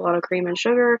coffee with a lot of cream and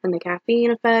sugar, and the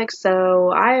caffeine effects, so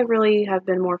I really have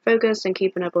been more focused and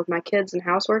keeping up with my kids and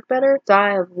housework better, so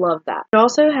I have loved that. It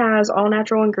also has all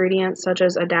natural ingredients such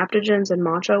as adaptogens and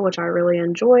matcha, which I really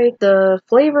enjoy. The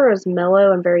flavor is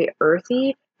mellow and very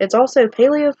earthy. It's also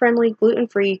paleo-friendly,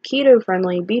 gluten-free,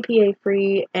 keto-friendly,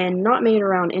 BPA-free, and not made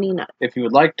around any nut. If you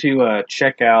would like to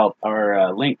check out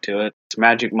our link to it, it's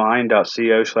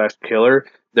magicmind.co/killer.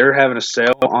 They're having a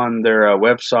sale on their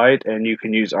website, and you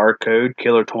can use our code,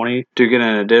 KILLER20, to get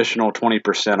an additional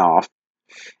 20% off.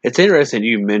 It's interesting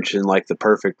you mentioned, like, the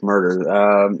perfect murder.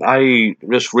 I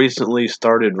just recently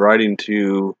started writing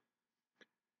to...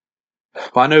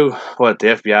 Well, I know what the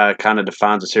FBI kind of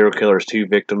defines a serial killer as 2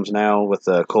 victims now with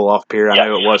the cool-off period. Yes. I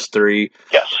know it was 3.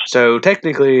 Yes. So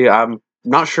technically, I'm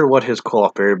not sure what his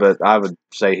cool-off period, but I would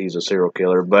say he's a serial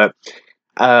killer. But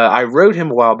I wrote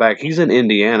him a while back. He's in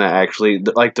Indiana, actually.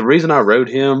 The reason I wrote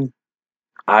him,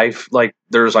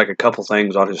 there's a couple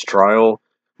things on his trial,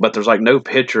 but there's no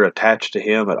picture attached to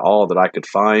him at all that I could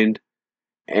find.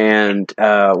 And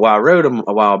I wrote him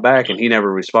a while back, and he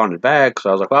never responded back, so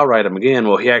I was like, well, I'll write him again.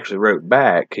 Well, he actually wrote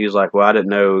back. He's like, well, I didn't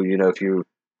know, if you...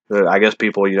 I guess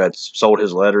people, had sold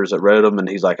his letters that wrote them, and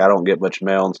he's like, I don't get much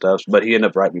mail and stuff. But he ended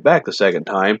up writing me back the second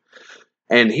time.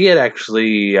 And he had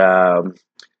actually... trying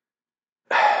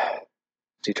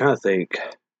to think.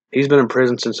 He's been in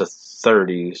prison since the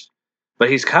 30s. But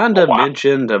he's kind of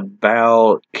mentioned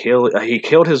about... He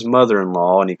killed his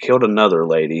mother-in-law, and he killed another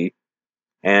lady.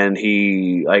 And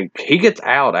he gets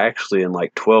out actually in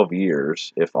 12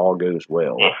 years if all goes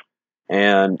well.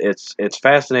 And it's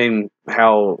fascinating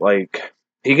how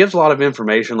he gives a lot of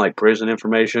information, like prison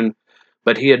information,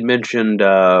 but he had mentioned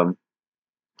a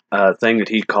thing that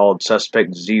he called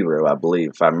Suspect Zero, I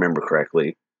believe, if I remember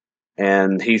correctly.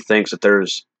 And he thinks that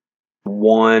there's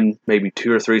 1, maybe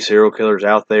 2 or 3 serial killers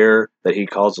out there that he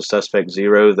calls the Suspect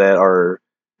Zero that are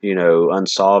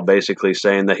unsolved, basically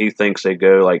saying that he thinks they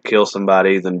go, kill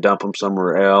somebody, then dump them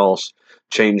somewhere else,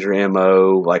 change their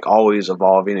MO, always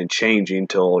evolving and changing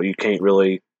till you can't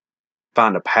really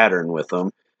find a pattern with them.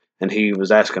 And he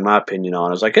was asking my opinion on it.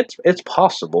 I was like, it's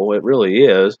possible, it really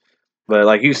is. But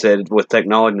like you said, with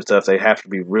technology and stuff, they have to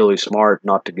be really smart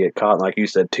not to get caught. And like you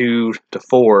said, 2 to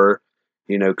 4,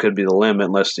 could be the limit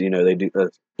unless, they do...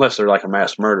 unless they're a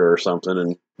mass murder or something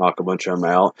and knock a bunch of them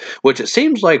out. Which it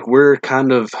seems like we're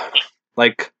kind of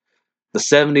the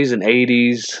 70s and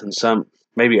 80s and some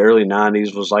maybe early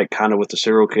 90s was kind of with the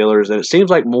serial killers. And it seems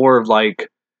like more of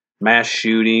mass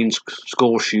shootings,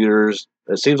 school shooters.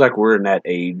 It seems like we're in that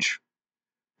age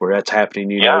where that's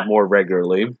happening, more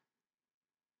regularly.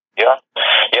 Yeah.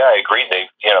 Yeah, I agree.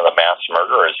 The mass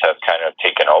murderers have kind of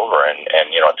taken over, and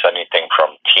it's anything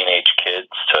from teenage kids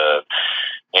to,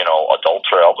 adults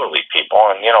or elderly people,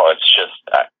 and it's just,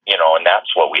 and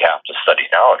that's what we have to study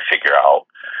now and figure out,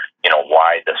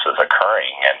 why this is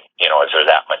occurring, and is there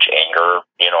that much anger,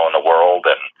 in the world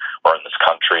and or in this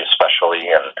country especially,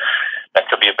 and that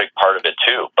could be a big part of it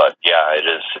too. But yeah, it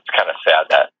is. It's kind of sad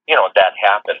that that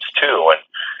happens too, and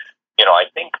I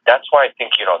think that's why I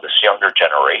think this younger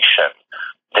generation,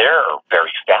 they're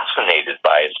very fascinated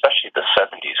by, especially the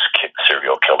 70s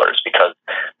serial killers, because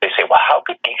they say, well, how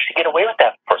could Gacy get away with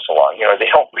that for so long?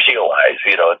 They don't realize,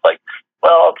 it's like,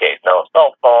 well, okay, no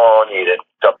cell phone, he didn't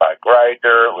jump on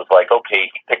Grindr. It was like, okay,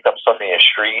 he picked up somebody in the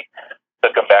street,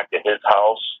 took him back to his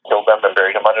house, killed them, and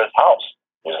buried him under his house.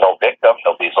 There's no victim.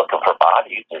 Nobody's looking for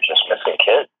bodies. They're just missing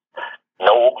kids.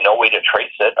 No way to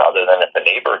trace it other than if the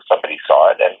neighbor, somebody saw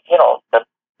it, and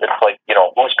it's like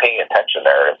who's paying attention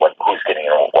there, and who's getting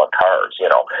in what cars,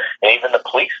 and even the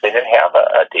police, they didn't have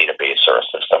a database or a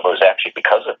system. It was actually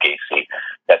because of Gacy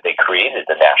that they created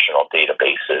the national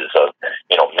databases of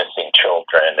missing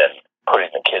children and putting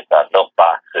the kids on milk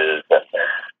boxes and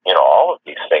all of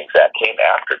these things that came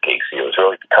after Gacy. It was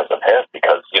really because of him,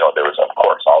 because there was, of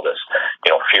course, all this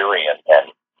fury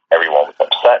and everyone was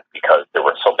upset because there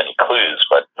were so many clues,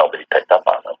 but nobody picked up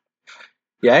on them.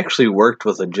 Yeah, I actually worked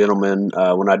with a gentleman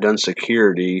when I done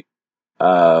security.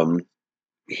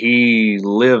 He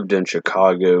lived in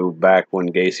Chicago back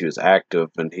when Gacy was active,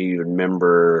 and he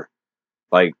remember,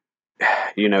 like,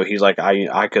 he's like,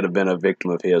 I could have been a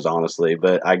victim of his, honestly,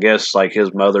 but I guess, like,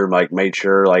 his mother, like, made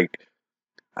sure, like,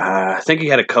 I think he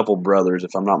had a couple brothers,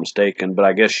 if I'm not mistaken, but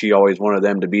I guess she always wanted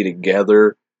them to be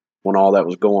together when all that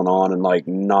was going on and, like,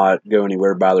 not go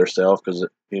anywhere by themselves because,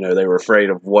 they were afraid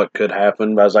of what could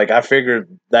happen. But I was like, I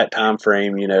figured that time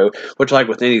frame, which, like,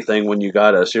 with anything, when you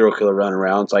got a serial killer running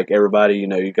around, it's like everybody,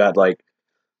 you got, like,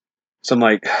 some,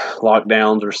 like,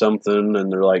 lockdowns or something,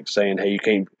 and they're, like, saying, hey, you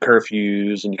can't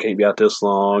curfews and you can't be out this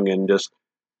long, and just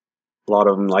a lot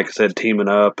of them, like I said, teaming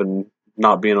up and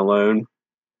not being alone.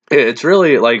 It's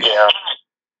really, like,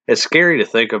 it's scary to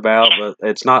think about, but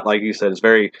it's not, like you said,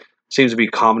 seems to be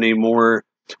comedy more,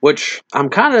 which I'm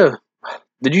kind of,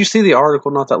 did you see the article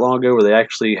not that long ago where they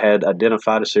actually had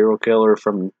identified a serial killer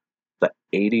from the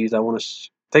 80s? I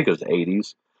think it was the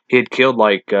 80s. He had killed,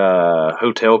 like,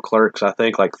 hotel clerks, I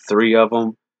think, like 3 of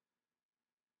them.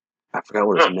 I forgot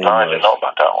what his name was. I didn't know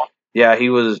about that one. Yeah,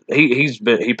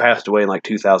 he passed away in, like,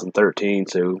 2013,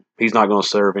 so he's not going to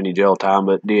serve any jail time,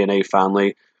 but DNA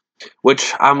finally,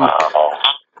 which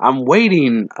I'm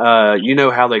waiting. You know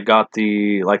how they got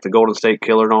the Golden State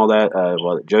Killer and all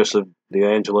that? Joseph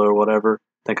DeAngelo or whatever?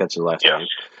 I think that's his last name.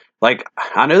 Like,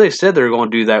 I know they said they were going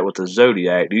to do that with the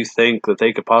Zodiac. Do you think that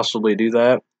they could possibly do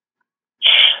that?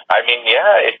 I mean,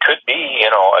 yeah, it could be.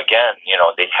 Again,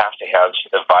 they'd have to have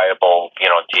a viable,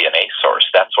 DNA source.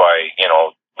 That's why,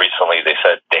 recently they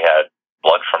said they had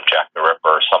blood from Jack the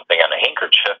Ripper or something on a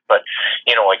handkerchief. But,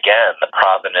 again, the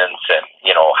provenance and,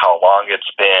 how long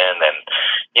it's been and,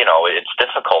 it's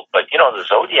difficult. But, the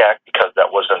Zodiac, because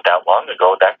that wasn't that long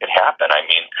ago, that could happen. I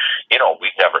mean, we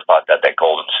never thought that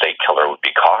Golden State Killer would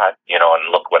be caught,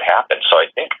 and look what happened. So I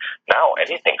think now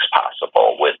anything's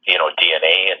possible with,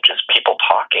 DNA and just people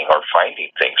talking or finding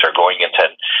things or going into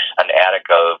an attic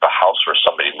of a house where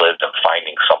somebody lived and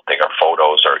finding something or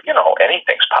photos or,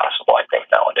 anything's possible, I think,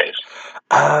 nowadays.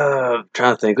 I'm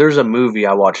trying to think. There's a movie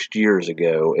I watched years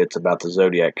ago. It's about the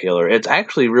Zodiac Killer. It's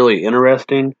actually really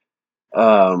interesting.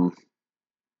 I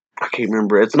can't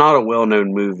remember. It's not a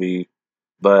well-known movie,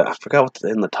 but I forgot what's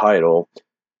in the title.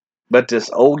 But this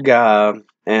old guy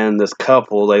and this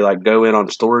couple, they, like, go in on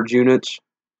storage units,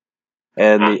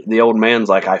 and the old man's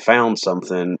like, I found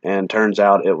something, and turns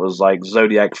out it was, like,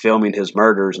 Zodiac filming his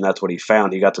murders, and that's what he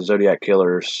found. He got the Zodiac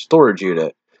Killer's storage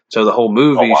unit. So the whole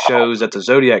movie shows that the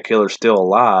Zodiac Killer's still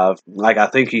alive. Like, I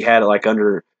think he had it, like,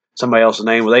 under somebody else's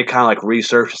name, where they kind of, like,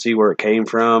 researched to see where it came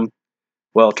from.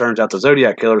 Well, it turns out the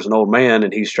Zodiac Killer's an old man,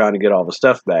 and he's trying to get all the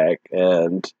stuff back.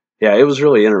 And, yeah, it was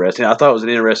really interesting. I thought it was an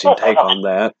interesting take on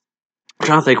that. I'm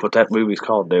trying to think what that movie's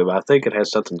called, dude, but I think it has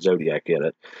something Zodiac in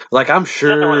it. Like, I'm sure...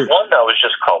 Yeah, there was one that was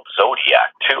just called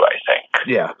Zodiac, too, I think.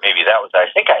 Yeah. Maybe that was... I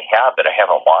think I have it. I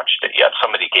haven't watched it yet.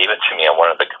 Somebody gave it to me at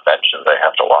one of the conventions. I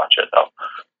have to watch it, though.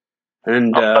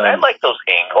 And but I like those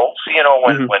angles,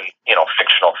 when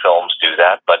fictional films do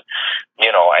that. But,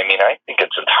 I mean, I think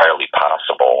it's entirely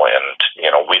possible, and,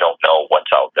 we don't know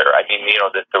what's out there. I mean,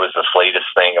 that there was this latest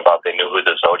thing about they knew who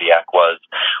the Zodiac was.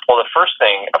 Well, the first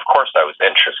thing, of course, I was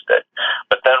interested.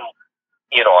 But then,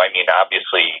 I mean,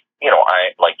 obviously,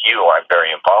 I, like you, I'm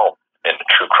very involved in the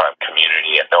true crime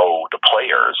community and know the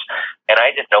players. and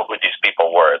I didn't know who these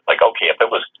people were. It's like, okay, if it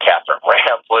was Catherine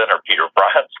Ramsland or Peter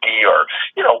Bronsky or,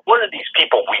 one of these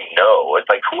people we know, it's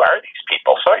like, who are these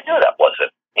people? So I knew that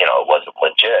wasn't, it wasn't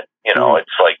legit.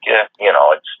 It's like,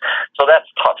 so that's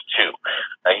tough too.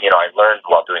 I learned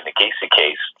while doing the Gacy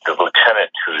case, the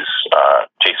lieutenant who's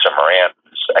Jason Moran,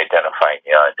 who's identifying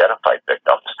identified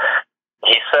victims,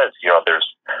 he says, there's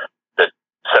the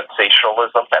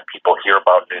sensationalism that people hear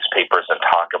about in newspapers and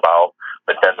talk about,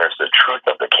 but then there's the truth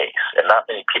of the case, and not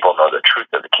many people know the truth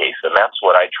of the case, and that's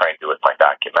what I try and do with my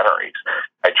documentaries.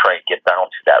 I try and get down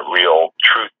to that real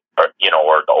truth, or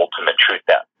the ultimate truth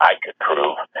that I could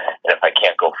prove, and if I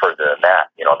can't go further than that,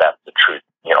 that's the truth,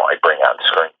 I bring on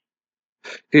screen.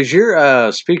 Because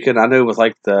you're speaking, I know with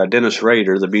like the Dennis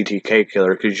Rader, the BTK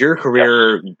killer, because your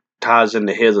career ties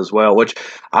into his as well, which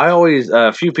I always,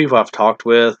 a few people I've talked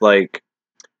with, like,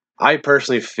 I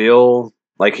personally feel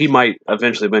like he might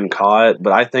eventually have been caught,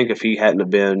 but I think if he hadn't have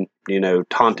been,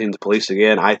 taunting the police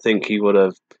again, I think he would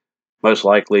have most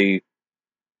likely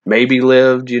maybe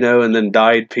lived, and then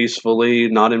died peacefully,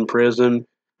 not in prison.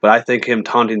 But I think him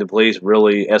taunting the police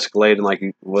really escalated, like,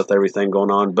 with everything going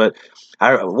on. But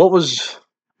I'm trying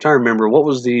to remember, what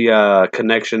was the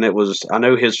connection? It was, I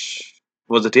know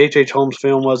was it the H.H. Holmes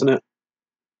film, wasn't it?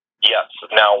 Yes.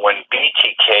 Now, when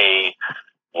BTK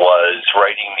was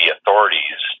writing the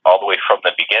authorities all the way from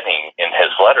the beginning, in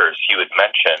his letters, he would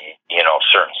mention,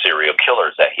 certain serial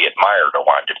killers that he admired or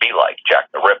wanted to be like, Jack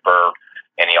the Ripper,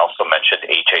 and he also mentioned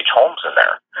H.H. Holmes in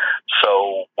there.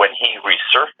 So when he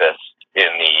resurfaced in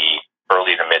the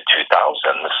early to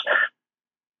mid-2000s,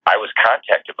 I was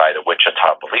contacted by the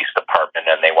Wichita Police Department,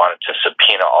 and they wanted to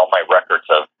subpoena all my records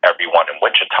of everyone in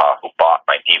Wichita who bought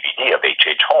my DVD of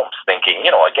H.H. Holmes, thinking,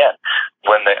 again,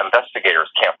 when the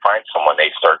investigators can't find someone, they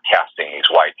start casting these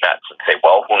wide nets and say,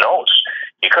 well, who knows?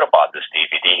 He could have bought this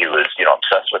DVD. He was,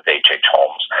 obsessed with H.H.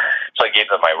 Holmes. So I gave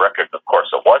them my record. Of course,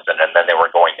 it wasn't. And then they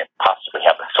were going to possibly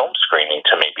have a film screening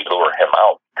to maybe lure him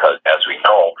out, because, as we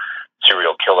know,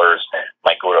 serial killers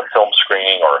might go to a film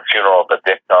screening or a funeral of the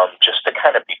victim just to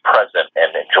kind of be present and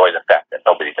enjoy the fact that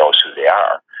nobody knows who they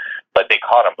are. But they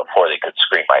caught him before they could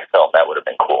screen my film. That would have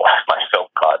been cool if my film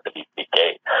caught the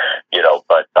BTK,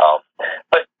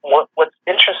 But what's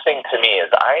interesting to me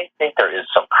is I think there is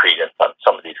some credence on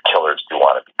some of these killers do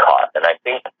want to be caught. And I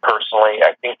think, personally,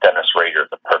 Dennis Rader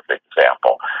is a perfect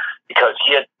example, because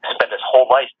he had spent his whole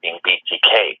life being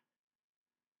BTK.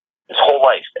 His whole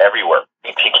life, everywhere.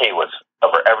 BTK was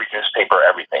over every newspaper,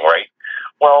 everything, right?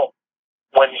 Well,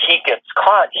 when he gets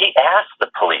caught, he asked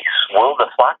the police, will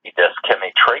the floppy disk, can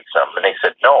they trace him? And they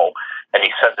said no, and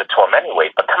he sends it to him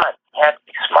anyway. But come on, he had to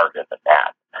be smarter than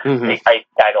that. Mm-hmm.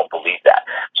 I don't believe that.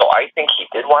 So I think he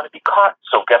did want to be caught.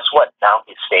 So guess what? Now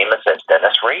he's famous as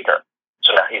Dennis Rader.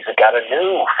 So now he's got a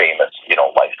new famous,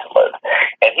 life to live.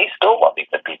 And he's still loving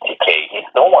the BTK. He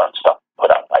still wants stuff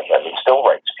put out by him. He still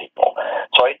writes people.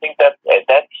 So I think that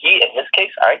he, in his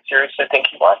case, I seriously think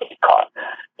he wanted to be caught.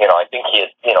 I think he had,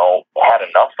 had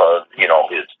enough of,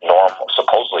 his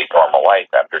supposedly normal life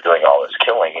after doing all this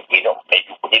killing. And maybe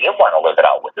he didn't want to live it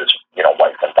out with his,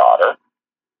 wife and daughter.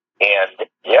 And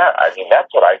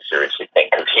that's what I seriously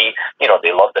think, because he,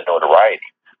 they love the notoriety.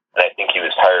 And I think he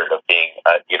was tired of being,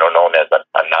 known as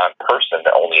a non-person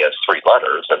that only has 3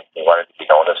 letters, and he wanted to be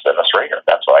known as Dennis Rader.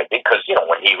 That's what I think, because,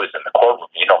 when he was in the courtroom,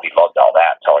 he loved all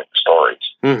that, telling the stories.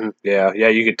 Mm-hmm. Yeah,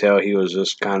 you could tell he was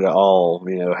just kind of all,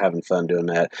 having fun doing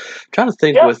that. I'm trying to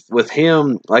think with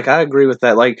him, like, I agree with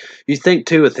that. Like, you think,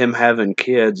 too, with him having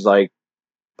kids, like,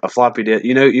 a floppy disk,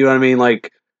 you know what I mean? Like,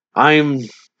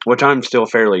 which I'm still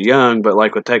fairly young, but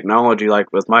like with technology,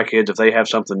 like with my kids, if they have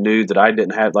something new that I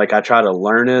didn't have, like I try to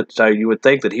learn it. So you would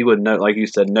think that he would know, like you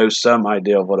said, know some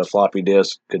idea of what a floppy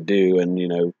disk could do, and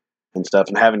and stuff.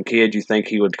 And having kids, you think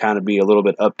he would kind of be a little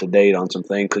bit up to date on some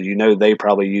things, because they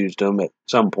probably used them at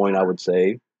some point, I would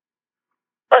say.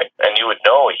 Right, and you would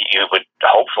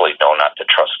hopefully know not to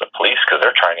trust the police, because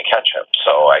they're trying to catch him.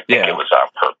 So I think it was on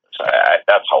purpose.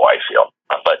 That's how I feel.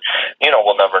 But,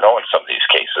 we'll never know in some of these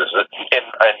cases. In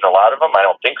a lot of them, I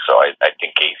don't think so. I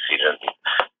think Gacy didn't,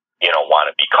 want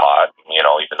to be caught,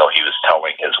 even though he was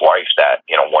telling his wife that,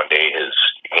 one day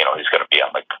he's going to be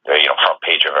on the, front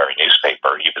page of every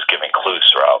newspaper. He was giving clues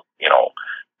throughout,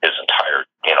 his entire,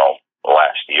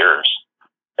 last years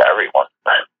to everyone.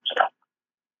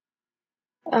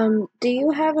 Do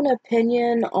you have an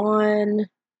opinion on,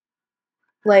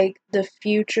 like, the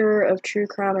future of true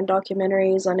crime and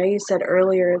documentaries? I know you said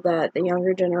earlier that the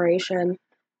younger generation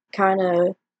kind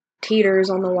of teeters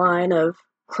on the line of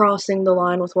crossing the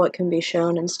line with what can be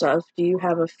shown and stuff. Do you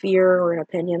have a fear or an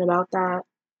opinion about that?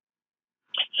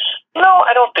 No,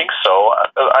 I don't think so.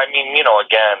 I mean,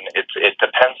 again, it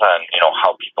depends on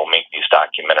how people make these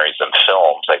documentaries and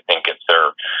films. I think if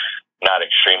they're not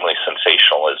extremely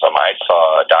sensationalism. I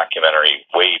saw a documentary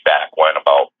way back when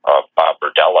about Bob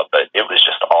Berdella, but it was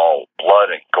just all blood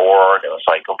and gore. And it was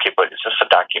like, okay, but is this a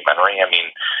documentary? I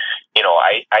mean,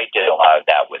 I did a lot of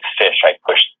that with Fish. I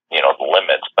pushed, the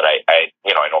limits, but I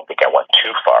don't think I went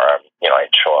too far.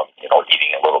 I'd show him,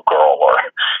 eating a little girl or,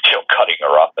 cutting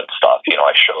her up and stuff.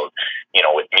 I showed,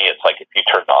 with me, it's like if you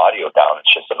turn the audio down,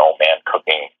 it's just an old man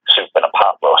cooking soup in a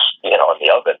pot roast, in the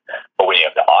oven. But when you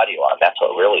have the audio on, that's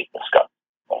what really disgusts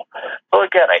people. So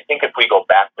again, I think if we go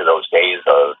back to those days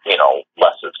of,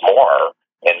 less is more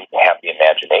and have the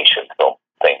imagination to build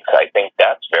things, I think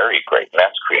that's very great and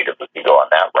that's creative if you go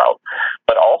on that route.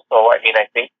 But also, I mean, I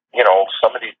think,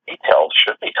 some of these details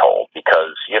should be told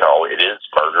because, it is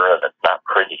murder and it's not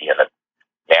pretty and it's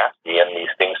nasty and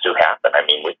these things do happen. I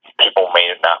mean, people may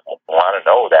not want to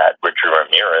know that Richard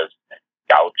Ramirez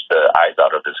gouged the eyes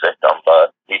out of his victim,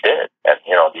 but he did. And,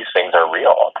 these things are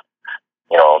real.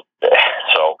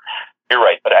 So you're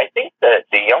right. But I think that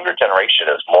the younger generation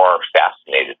is more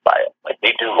fascinated by it. Like,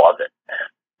 they do love it.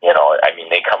 I mean,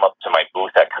 they come up to my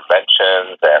booth at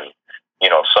conventions and,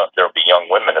 there'll be young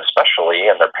women especially,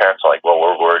 and their parents are like, well,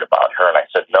 we're worried about her. And I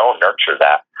said, no, nurture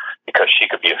that because she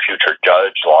could be a future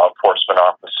judge, law enforcement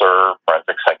officer,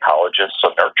 forensic psychologist. So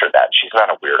nurture that. She's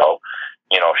not a weirdo.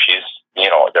 She's,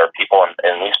 there are people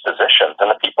in these positions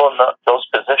and the people in those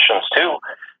positions too.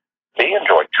 They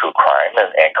enjoy true crime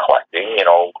and collecting.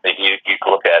 You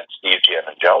look at Steve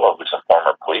Gianangelo, who's a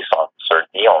former police officer.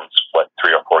 He owns,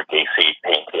 3 or 4 Gacy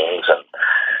paintings and,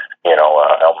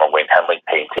 Elmer Wayne Henley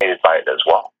painted by it as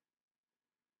well.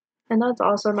 And that's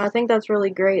awesome. I think that's really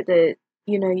great that,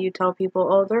 you tell people,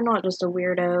 oh, they're not just a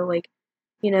weirdo. Like,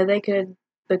 they could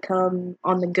become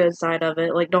on the good side of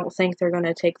it. Like, don't think they're going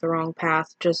to take the wrong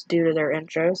path just due to their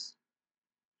interests.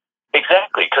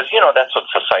 Exactly, because, that's what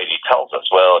society tells us.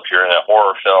 Well, if you're in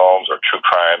horror films or true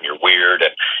crime, you're weird.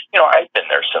 And, I've been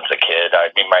there since a kid. I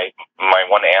mean, my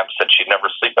one aunt said she'd never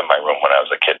sleep in my room when I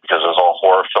was a kid because it was all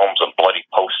horror films and bloody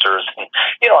posters. And,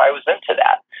 I was into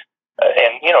that.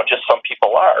 And, just some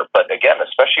people are. But again,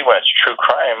 especially when it's true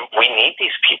crime, we need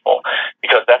these people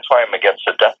because that's why I'm against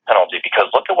the death penalty because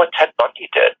look at what Ted Bundy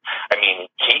did. I mean,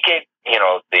 he gave,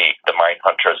 the mine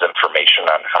hunters information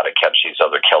on how to catch these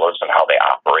other killers and how they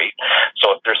operate.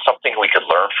 So if there's something we could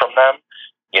learn from them,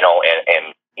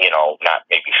 and not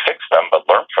maybe fix them, but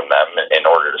learn from them in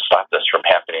order to stop this from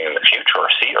happening in the future or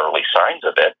see early signs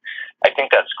of it, I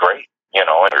think that's great, and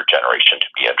our generation to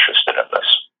be interested in this.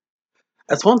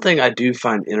 That's one thing I do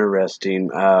find interesting.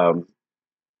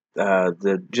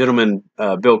 The gentleman,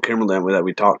 Bill Kimberlin, that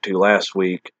we talked to last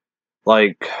week,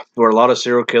 like, there were a lot of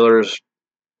serial killers,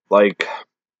 like,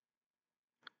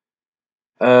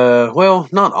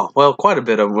 quite a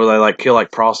bit of them where they, like, kill,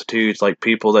 like, prostitutes, like,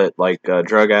 people that, like,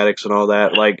 drug addicts and all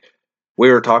that. Like, we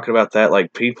were talking about that,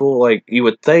 like, people, like, you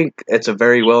would think it's a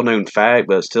very well-known fact,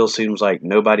 but it still seems like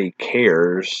nobody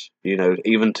cares,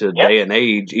 even to day and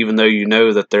age, even though you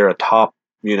know that they're a top,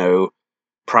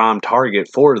 prime target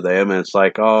for them, and it's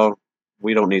like, oh,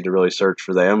 we don't need to really search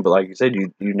for them. But like you said,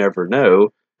 you never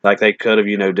know. Like, they could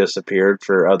have, disappeared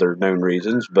for other known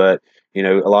reasons, but, a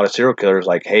lot of serial killers,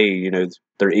 like, hey,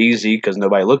 they're easy because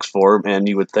nobody looks for them, and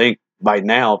you would think by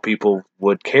now people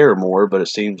would care more, but it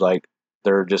seems like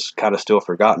they're just kind of still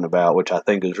forgotten about, which I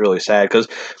think is really sad because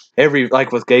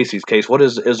like with Gacy's case,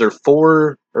 is there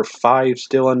 4 or 5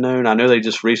 still unknown? I know they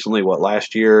just recently,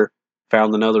 last year,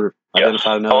 found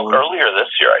identified another one? Earlier this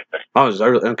year, I think. Oh, it was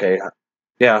early. Okay.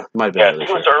 Yeah, it might be. Yeah, I think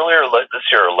it was earlier this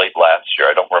year or late last year.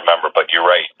 I don't remember, but you're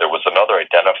right. There was another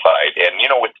identified. And,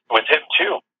 with him,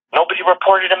 too, nobody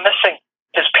reported him missing.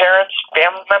 His parents,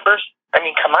 family members, I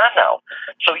mean, come on now.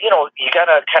 So, you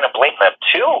got to kind of blame them,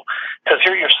 too, because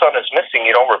here your son is missing.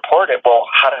 You don't report it. Well,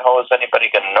 how the hell is anybody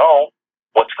going to know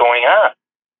what's going on?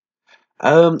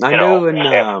 I know in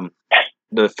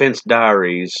the Fence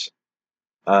Diaries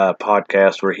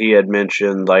podcast where he had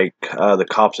mentioned, like, the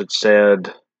cops had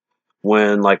said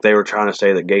when, like, they were trying to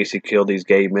say that Gacy killed these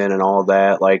gay men and all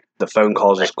that, like, the phone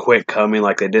calls just quit coming,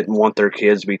 like, they didn't want their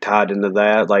kids to be tied into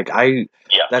that. Like,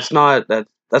 that's not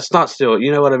still,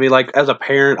 you know what I mean? Like, as a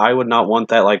parent, I would not want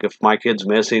that. Like, if my kid's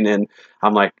missing and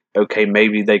I'm like, okay,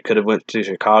 maybe they could have went to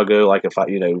Chicago, like, if I,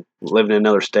 living in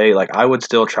another state, like, I would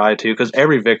still try to, because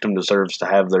every victim deserves to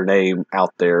have their name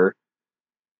out there.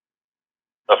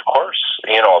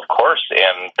 Of course,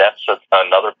 and that's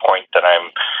another point that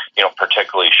I'm,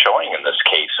 particularly showing in this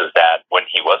case is that when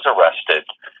he was arrested,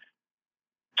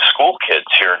 school kids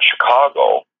here in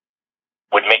Chicago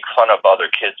would make fun of other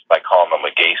kids by calling them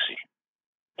a Gacy.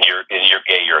 you're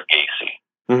gay, you're a Gacy.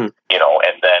 Mm-hmm.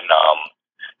 And then,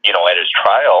 at his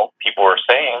trial, people were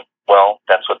saying, well,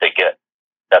 that's what they get.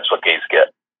 That's what gays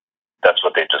get. That's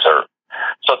what they deserve.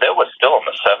 So that was still in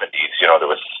the 70s. There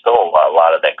was still a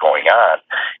lot of that going on.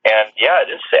 And yeah,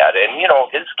 it is sad. And,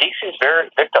 Gacy's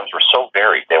victims were so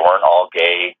varied. They weren't all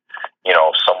gay.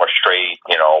 Some were straight.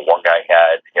 One guy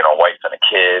had, a wife and a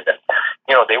kid. And,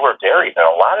 they were varied. And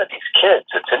a lot of these kids,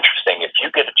 it's interesting. If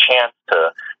you get a chance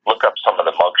to look up some of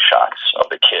the mug shots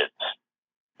of the kids,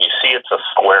 you see it's a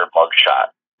square mug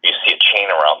shot. You see a chain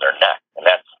around their neck. And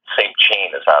that same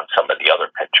chain is on some of the other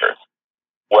pictures.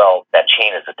 Well, that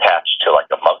chain is attached to like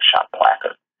a mugshot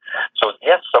placard. So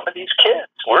yes, some of these kids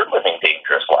were living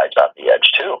dangerous lives on the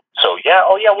edge too. So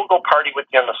we'll go party with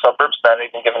you in the suburbs, not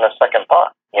even giving a second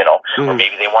thought, or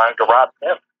maybe they wanted to rob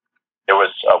him. There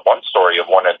was one story of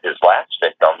one of his last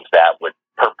victims that would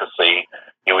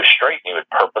he was straight, and he would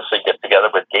purposely get together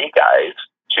with gay guys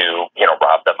to,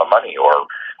 rob them of money or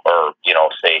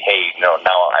say, hey,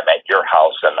 now I'm at your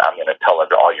house and I'm going to tell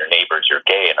all your neighbors you're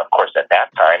gay. And of course, at that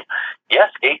time,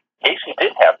 yes, Gacy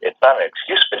did have, it's not an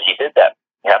excuse, but he did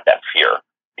have that fear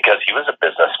because he was a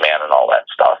businessman and all that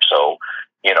stuff. So,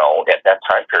 at that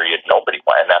time period, nobody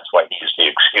went, and that's why he used the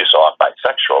excuse, I'm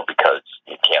bisexual, because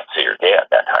you can't say you're gay at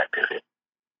that time period.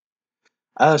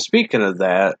 Speaking of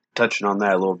that, touching on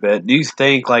that a little bit, do you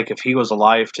think, like, if he was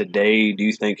alive today, do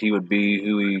you think he would be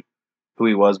who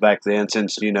he was back then?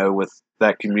 Since, with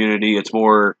that community, it's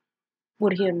more...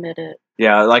 Would he admit it?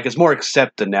 Yeah, like, it's more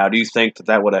accepted now. Do you think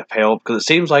that would have helped? Because it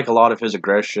seems like a lot of his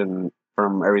aggression,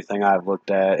 from everything I've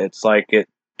looked at, it's like it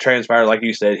transpired, like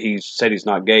you said, he said he's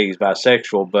not gay, he's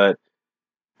bisexual, but,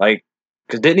 like,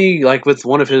 because didn't he, like, with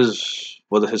one of his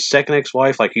second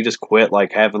ex-wife, like, he just quit,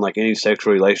 like, having, like, any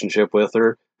sexual relationship with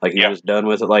her, like, he was done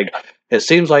with it, like, it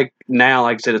seems like now,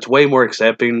 like I said, it's way more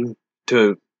accepting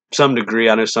to some degree.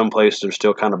 I know some places are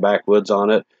still kind of backwoods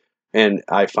on it, and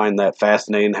I find that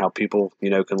fascinating how people,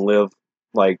 can live,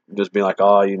 like, just being like,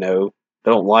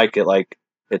 don't like it, like,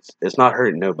 it's not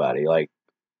hurting nobody, like,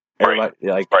 everybody,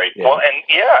 right. Well,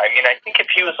 and I think if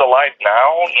he was alive now,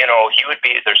 he would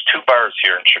be. There's two bars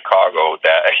here in Chicago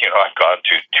that I've gone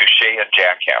to, Touche and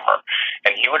Jackhammer,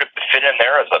 and he would have fit in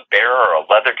there as a bear or a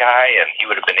leather guy, and he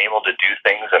would have been able to do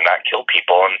things and not kill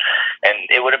people, and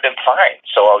it would have been fine.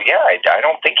 So I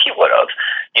don't think he would have.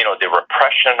 The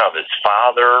repression of his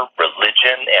father,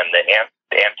 religion, and the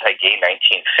anti-gay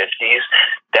 1950s,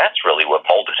 that's really what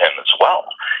molded him as well.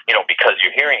 Because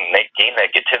you're hearing gay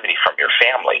negativity from your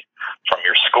family, from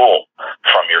your school,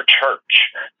 from your church,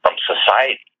 from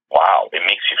society. Wow, it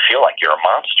makes you feel like you're a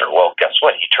monster. Well, guess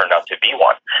what? He turned out to be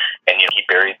one. And he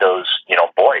buried those,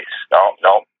 boys.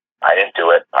 No, I didn't do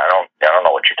it. I don't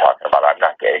know what you're talking about. I'm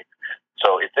not gay.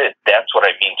 So that's what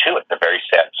I mean too. It's a very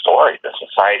sad story. The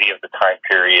society of the time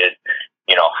period,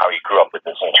 how he grew up with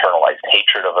this internalized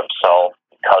hatred of himself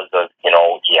because of,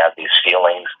 he had these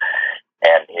feelings.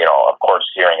 And, of course,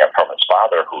 hearing it from his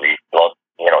father, who he loved,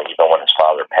 even when his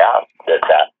father passed,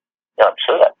 I'm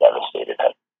sure that devastated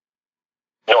him.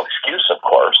 No excuse, of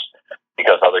course,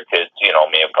 because other kids,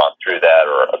 may have gone through that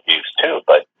or abuse too,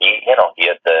 but he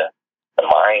had the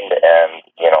mind and,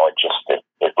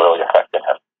 it really affected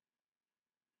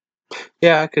him.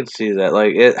 Yeah, I could see that.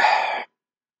 Like,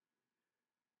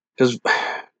 because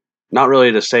not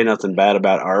really to say nothing bad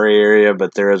about our area,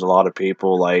 but there is a lot of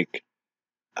people, like,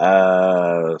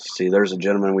 there's a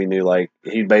gentleman we knew, like,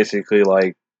 he basically,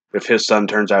 like, if his son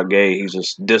turns out gay, he's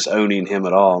just disowning him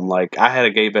at all. I'm like, I had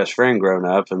a gay best friend growing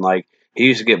up, and, like, he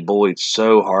used to get bullied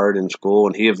so hard in school,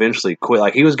 and he eventually quit.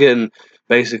 Like, he was getting,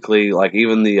 basically, like,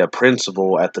 even the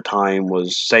principal at the time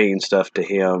was saying stuff to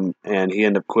him, and he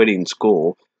ended up quitting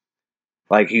school.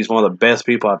 Like, he's one of the best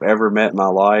people I've ever met in my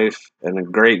life, and a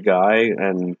great guy,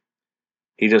 and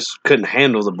he just couldn't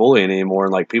handle the bullying anymore,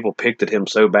 and, like, people picked at him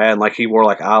so bad, and, like, he wore,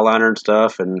 like, eyeliner and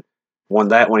stuff, and when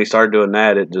he started doing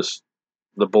that,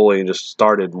 the bullying just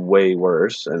started way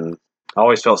worse, and I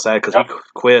always felt sad, because he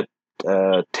quit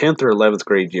 10th or 11th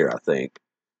grade year, I think,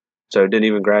 so didn't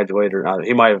even graduate, or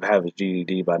he might have had his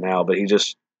GED by now, but he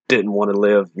just didn't want to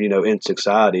live, in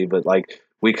society, but, like,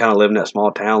 we kind of live in that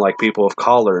small town, like, people of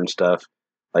color and stuff,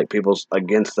 like, people's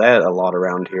against that a lot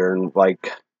around here, and,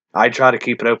 like, I try to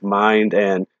keep an open mind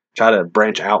and try to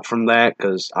branch out from that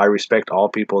because I respect all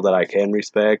people that I can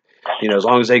respect. As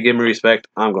long as they give me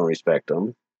respect, I'm going to respect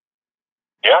them.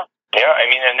 Yeah.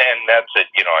 And that's it.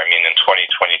 In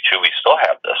 2022, we still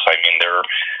have this. There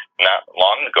not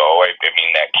long ago,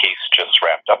 that case just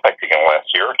wrapped up, I think, in the last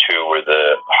year or two, where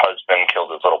the husband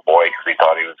killed his little boy because he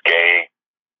thought he was gay.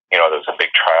 There was a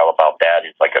big trial about that.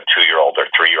 He's like a 2-year-old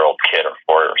or 3-year-old kid or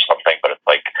 4 or something, but it's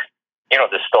like,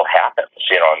 this still happens,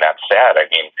 and that's sad. I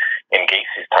mean, in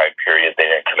Gacy's time period, they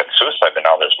didn't commit suicide, but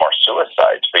now there's more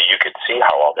suicides. But you could see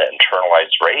how all that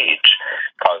internalized rage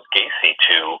caused Gacy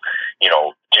to,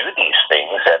 do these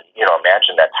things. And,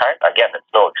 imagine that time. Again, it's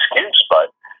no excuse,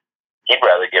 but he'd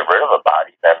rather get rid of a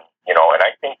body than, and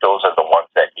I think those are the ones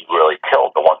that he really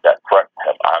killed, the ones that threatened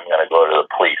him. I'm going to go to the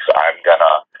police. I'm going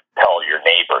to tell your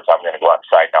neighbors. I'm going to go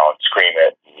outside now and scream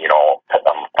it,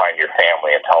 find your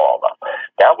family and tell all them.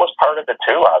 That was part of it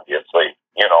too, obviously,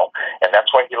 and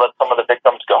that's why he let some of the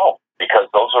victims go, because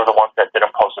those are the ones that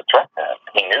didn't pose a threat to him.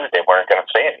 He knew they weren't going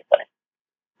to say anything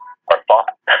or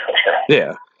thought.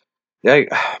 Yeah.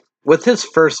 With his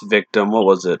first victim, what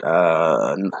was it?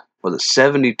 Was it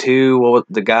 72?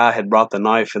 The guy had brought the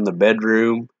knife in the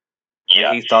bedroom.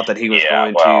 Yeah. He thought that he was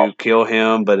going to kill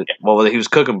him, but he was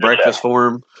cooking breakfast for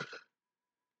him.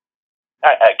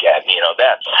 Again,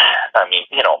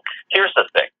 here's the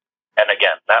thing. And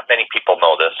again, not many people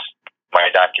know this. My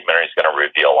documentary is going to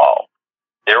reveal all.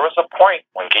 There was a point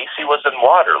when Gacy was in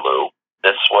Waterloo.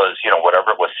 This was,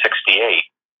 whatever it was, 68.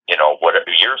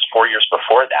 4 years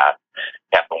before that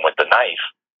happened with the knife.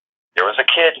 There was a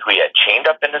kid who he had chained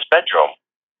up in his bedroom,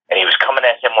 and he was coming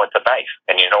at him with the knife.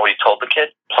 And you know what he told the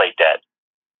kid? Play dead.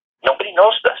 Nobody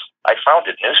knows this. I found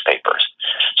it in newspapers.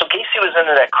 So Gacy was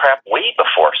into that crap way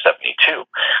before 72.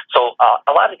 So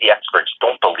a lot of the experts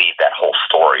don't believe that whole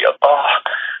story of,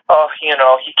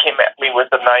 he came at me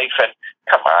with a knife, and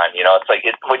come on, it's like,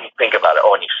 when you think about it,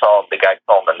 and the guy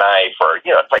saw him the knife, or,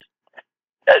 it's like,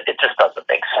 it just doesn't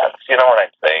make sense. You know what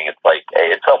I'm saying? It's like,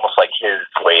 it's almost like his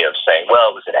way of saying, well,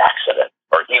 it was an accident,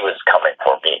 or he was coming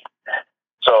for me.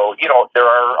 So, there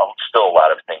are still a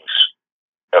lot of things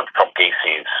from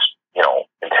Gacy's,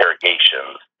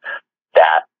 interrogations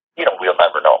that, we'll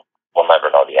never know. We'll never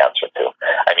know the answer to.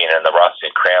 I mean, in the Rossi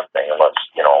and Cram thing, unless,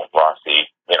 Rossi,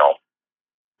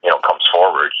 comes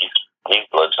forward, he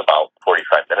lives about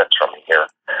 45 minutes from here,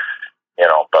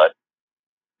 but,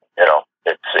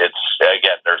 it's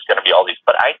again, there's going to be all these,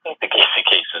 but I think the Gacy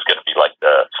case is going to be like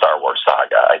the Star Wars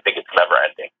saga. I think it's never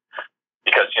ending.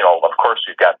 Because, of course,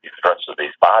 we've got these rest of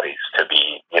these bodies to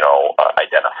be,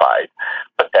 identified.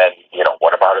 But then,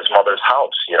 what about his mother's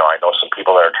house? I know some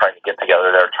people that are trying to get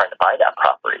together that are trying to buy that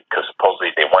property because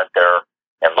supposedly they went there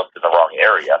and looked in the wrong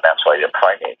area, and that's why they didn't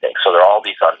find anything. So there are all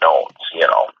these unknowns,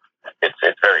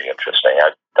 It's very interesting.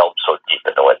 I've delved so deep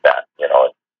into it that,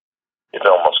 it's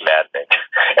almost maddening.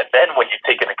 And then when you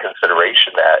take into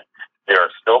consideration that there are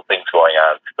still things going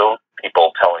on, still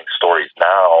people telling stories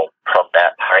now from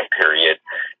that time period.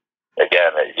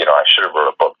 Again, I should have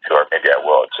wrote a book too, or maybe I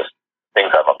will. It's just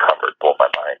things I've uncovered blow my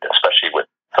mind, especially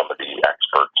with some of the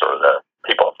experts or the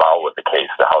people involved with the case,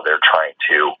 how they're trying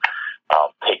to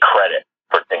take credit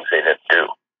for things they didn't do.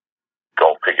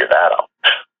 Go figure that out.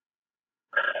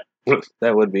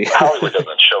 That would be. Hollywood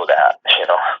doesn't show that,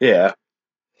 Yeah.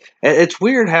 It's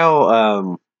weird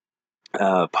how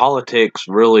politics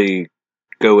really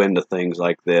go into things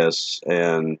like this,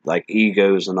 and like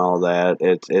egos and all that.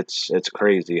 It's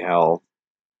crazy how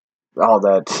all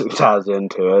that ties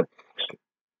into it.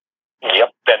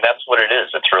 Yep, and that's what it is.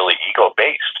 It's really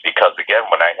ego-based because, again,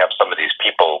 when I have some of these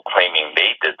people claiming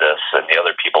they did this and the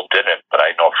other people didn't, but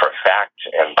I know for a fact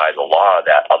and by the law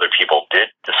that other people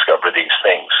did discover these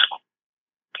things,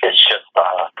 it's just,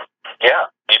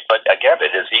 but again,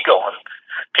 it is ego, and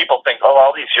people think,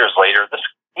 all these years later, this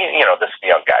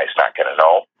young guy's not going to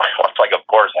know. It's like, of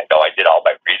course I know. I did all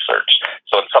my research.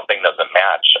 So if something doesn't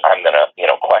match, I'm going to,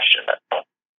 question it.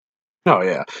 Oh,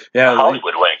 yeah. Yeah.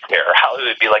 Hollywood wouldn't care.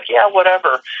 Hollywood would be like, yeah,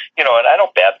 whatever. And I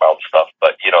don't badmouth stuff,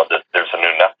 but, there's a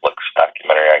new Netflix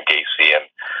documentary on Gacy, and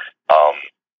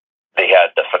they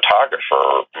had the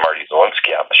photographer, Marty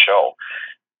Zielinski, on the show,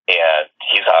 and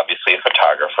he's obviously a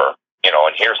photographer.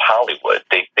 And here's Hollywood.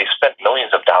 They spent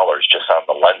millions of dollars just on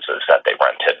the lenses that they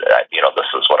rented.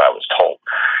 This is what I was told.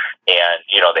 And,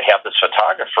 they have this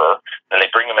photographer, and they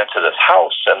bring him into this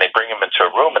house, and they bring him into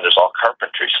a room, and there's all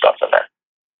carpentry stuff in there.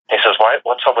 He says,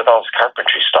 what's up with all this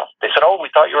carpentry stuff? They said,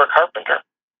 we thought you were a carpenter.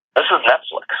 This is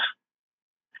Netflix.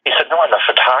 He said, no, I'm a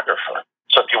photographer.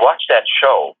 So if you watch that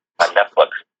show on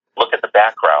Netflix, look at the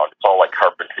background. It's all like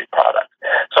carpentry products.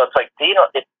 So it's like,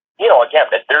 again,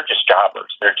 that they're just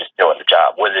jobbers. They're just doing the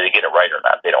job. Whether they get it right or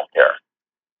not, they don't care.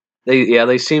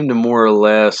 They seem to more or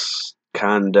less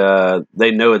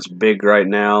they know it's big right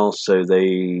now, so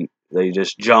they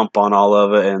just jump on all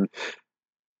of it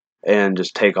and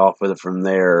just take off with it from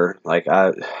there.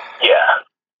 Yeah,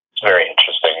 it's very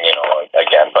interesting,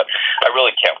 again, but I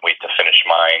really can't wait to finish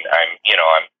mine.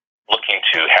 I'm looking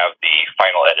to have the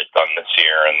final edit done this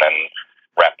year and then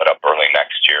wrap it up early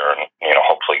next year and,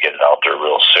 hopefully get it out there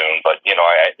real soon. But,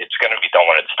 it's going to be done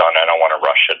when it's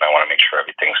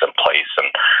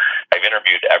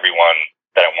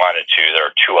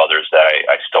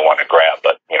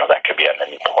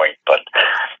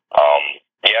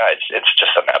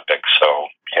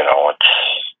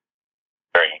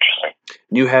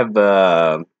you have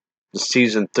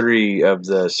season 3 of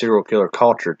the Serial Killer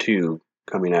Culture 2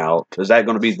 coming out. Is that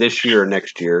going to be this year or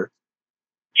next year?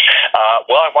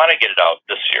 Well, I want to get it out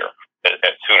this year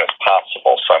as soon as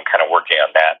possible, so I'm kind of working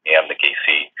on that and the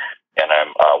Gacy, and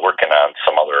I'm working on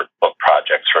some other book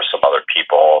projects for some other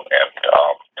people. And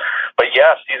but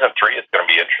yeah, season 3 is going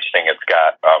to be interesting. It's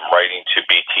got writing to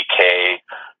BTK,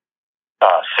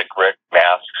 Sick Rick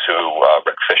masks, who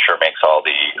Rick Fisher makes all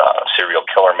the serial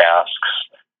killer masks.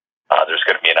 There's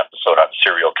going to be an episode on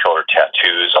serial killer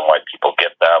tattoos and why people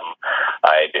get them.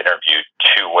 I've interviewed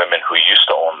 2 women who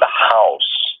used to own the house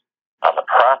on the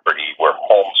property where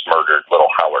Holmes murdered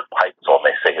little Howard Pitezel, and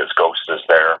they say his ghost is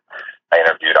there. I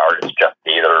interviewed artist Jeff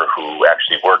Gaither, who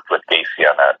actually worked with Gacy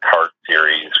on that card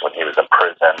series when he was in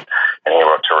prison, and he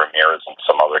wrote to Ramirez and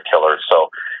some other killers. So,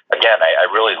 again, I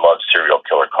really love serial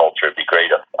killer culture. It'd be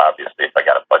great, obviously, if I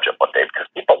got a budget one day, because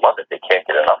people love it. They can't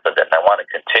get enough of it, and I want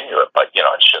to continue it. But,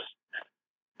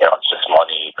 it's just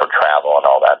money for travel and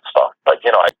all that stuff. But,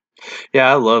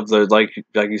 yeah, I love the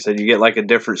like you said, you get like a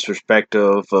different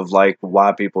perspective of like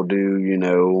why people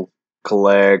do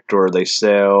collect or they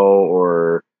sell,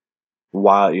 or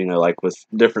why like with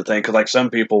different things. Because like some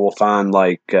people will find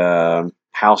like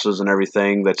houses and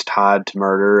everything that's tied to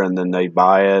murder, and then they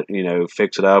buy it,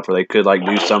 fix it up, or they could like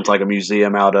do something like a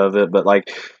museum out of it. But like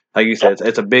you said,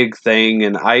 it's a big thing,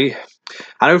 and I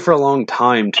know for a long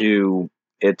time too,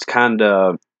 it's kind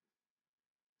of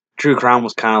true crime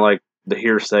was kind of like the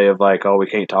hearsay of like, oh, we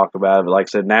can't talk about it. But like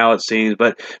I said, now it seems.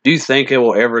 But do you think it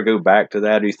will ever go back to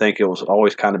that? Do you think it will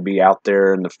always kind of be out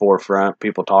there in the forefront,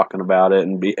 people talking about it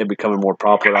and it becoming more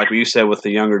popular? Like you said with the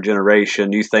younger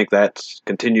generation, do you think that's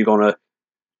could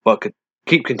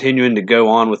keep continuing to go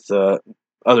on with the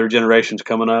other generations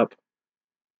coming up?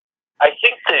 I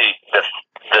think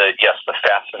the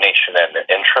fascination and the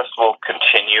interest will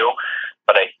continue,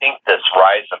 but I think this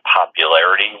rise in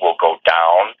popularity will go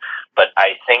down. But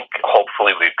I think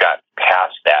hopefully we've got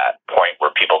past that point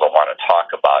where people don't want to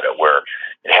talk about it, where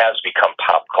it has become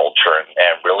pop culture.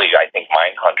 And really, I think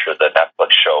Mindhunter, the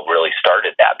Netflix show, really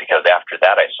started that, because after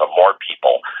that I saw more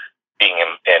people being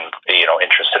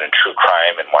interested in true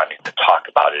crime and wanting to talk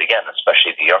about it again,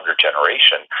 especially the younger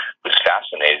generation who's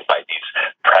fascinated by these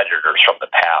predators from the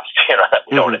past, that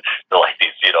we don't, they're like these,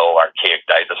 archaic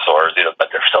dinosaurs, but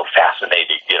they're so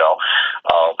fascinating,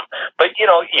 But,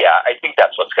 I think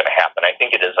that's what's going to happen. I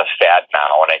think it is a fad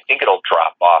now, and I think it'll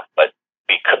drop off, but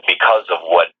because of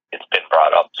what it's been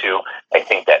brought up to, I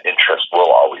think that interest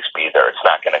will always be there. It's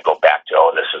not going to go back to,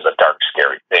 oh, this is a dark,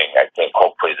 scary thing. I think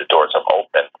hopefully the doors have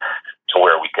opened to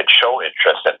where we could show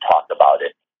interest and talk about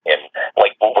it in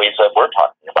like ways that we're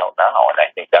talking about now. And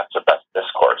I think that's the best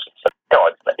discourse.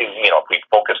 If we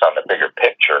focus on the bigger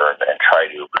picture and try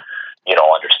to,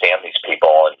 understand these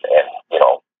people and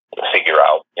figure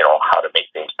out, how to make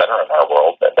things better in our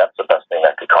world, then that's the best thing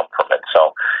that could come from it.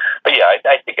 So, but yeah,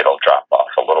 I think it'll drop off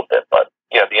a little bit, but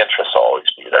yeah, the interest will always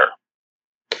be there.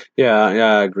 Yeah,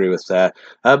 I agree with that.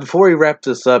 Before we wrap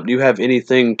this up, do you have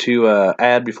anything to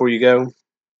add before you go?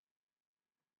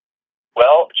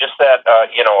 Well, just that,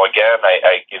 again,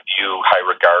 I give you high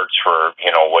regards for,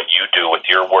 what you do with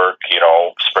your work,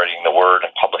 spreading the word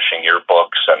and publishing your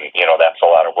books. And, that's a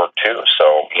lot of work too. So,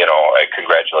 I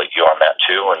congratulate you on that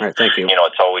too. And, all right, thank you.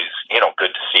 It's always,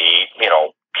 good to see,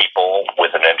 people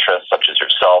with an interest such as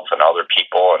yourself and other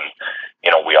people. And,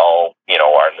 we all,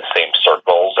 are in the same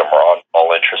circles and we're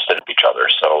all interested in each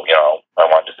other. So, I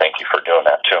wanted to thank you for doing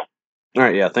that too. All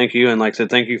right, yeah, thank you. And like I said,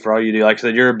 thank you for all you do. Like I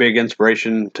said, you're a big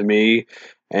inspiration to me,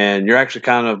 and you're actually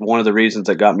kind of one of the reasons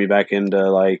that got me back into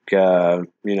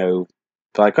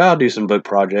I'll do some book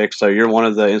projects. So you're one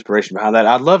of the inspiration behind that.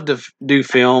 I'd love to do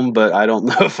film, but I don't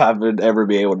know if I would ever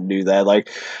be able to do that. Like,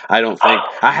 I don't think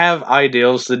I have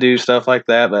ideals to do stuff like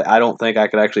that, but I don't think I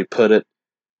could actually put it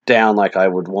down like I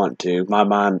would want to. My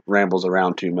mind rambles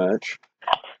around too much.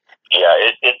 Yeah,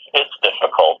 it's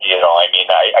difficult,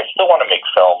 I still want to make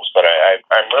films, but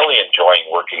I'm really enjoying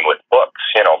working with books,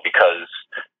 because,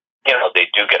 they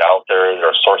do get out there,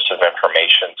 they're a source of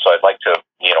information, so I'd like to,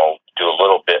 do a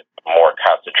little bit more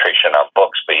concentration on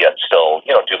books, but yet still,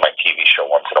 do my TV show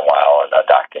once in a while and a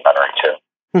documentary too.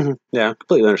 Mm-hmm. Yeah,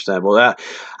 completely understandable.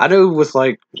 I know with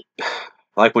like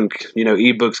when,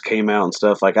 ebooks came out and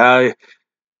stuff, like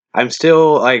I'm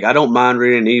still, like, I don't mind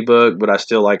reading an ebook, but I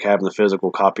still like having the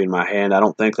physical copy in my hand. I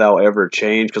don't think that'll ever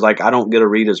change, because, like, I don't get to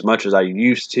read as much as I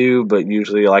used to, but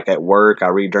usually, like, at work, I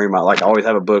read during I always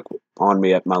have a book on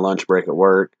me at my lunch break at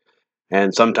work,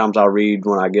 and sometimes I'll read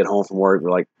when I get home from work,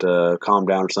 like, to calm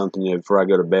down or something, before I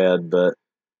go to bed, but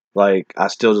like I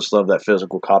still just love that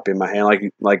physical copy in my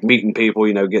hand. Like meeting people,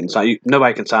 getting signed.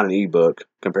 Nobody can sign an ebook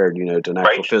compared, to an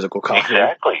actual physical copy.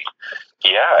 Exactly.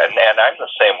 Yeah, and I'm the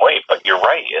same way. But you're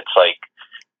right. It's like,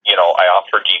 I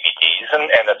offer DVDs,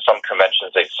 and at some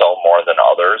conventions they sell more than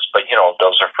others. But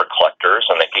those are for collectors,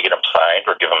 and they can get them signed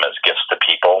or give them as gifts to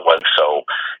people.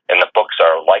 And the books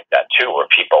are like that too, where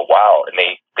people, wow, and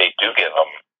they do give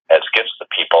them as gifts to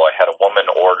people. I had a woman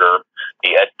order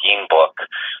the Ed Gein book,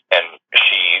 and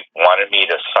she wanted me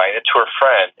to sign it to her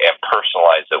friend and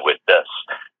personalize it with this.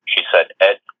 She said,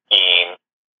 Ed Gein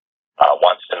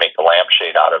wants to make a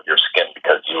lampshade out of your skin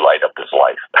because you light up his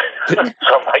life. So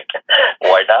I'm like,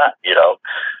 why not?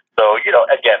 So,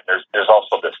 again, there's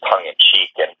also this tongue in cheek,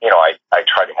 and, I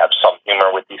try to have some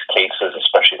humor with these cases,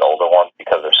 especially the older ones,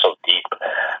 because they're so deep.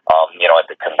 At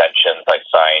the conventions, I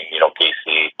sign,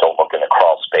 Gacy, don't look in the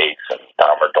crawl space, and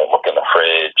Dahmer, don't look in the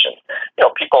fridge. And,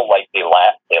 people they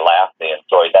laugh, they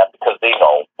enjoy that because they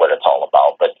know what it's all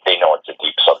about, but they know it's a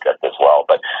deep subject as well.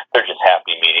 But they're just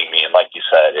happy meeting me, and like you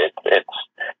said, it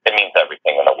means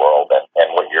everything in the world,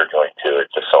 and what you're doing too.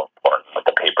 It's just so important with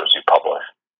the papers you publish.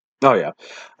 Oh yeah.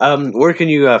 Where can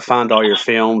you find all your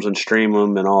films and stream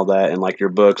them and all that, and like your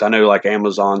books? I know like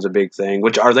Amazon's a big thing.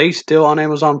 Which are they still on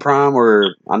Amazon Prime,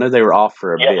 or I know they were off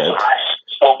for a bit?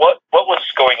 Well, what was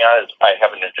going on is I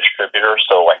have a distributor,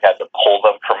 so I had to pull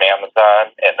them from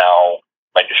Amazon, and now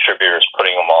my distributor is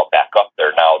putting them all back up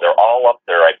there. Now they're all up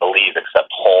there, I believe, except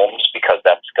Holmes, because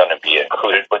that's going to be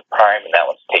included with Prime, and that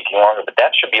one's taking longer. But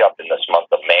that should be up in this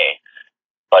month of May.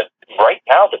 But right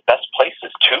now, the best place is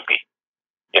Tubi.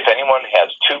 If anyone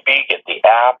has Tubi, get the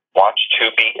app, watch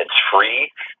Tubi. It's free.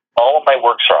 All of my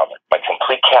works are on it. My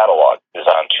complete catalog is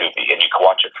on Tubi, and you can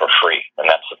watch it for free.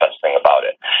 And that's the best thing about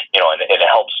it. And it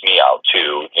helps me out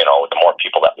too. The more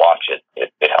people that watch it,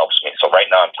 it helps me. So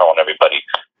right now I'm telling everybody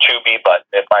Tubi, but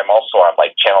if I'm also on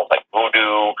like channels like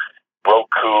Vudu,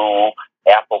 Roku,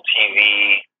 Apple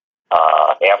TV,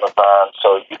 Amazon,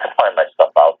 so you can find my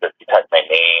stuff out there if you type my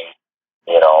name.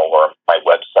 Or my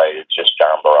website is just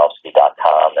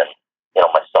johnborowski.com, and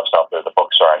my stuff's out there. The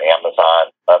books are on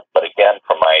Amazon, but again,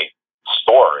 for my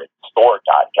store, it's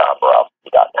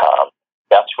store.johnborowski.com.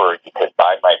 That's where you could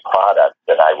buy my product,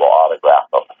 and I will autograph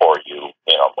them for you,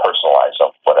 personalize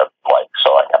them, whatever you like.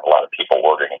 So I have a lot of people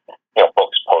ordering,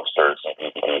 books, posters, and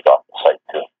DVDs off the site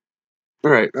too.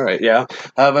 All right, yeah.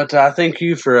 But I thank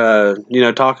you for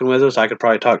talking with us. I could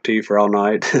probably talk to you for all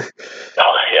night.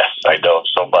 Oh yes, I know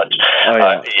so much. Oh,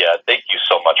 yeah. Thank you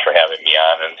so much for having me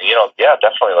on, and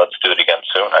definitely let's do it again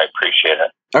soon. I appreciate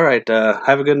it. All right,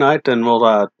 have a good night, and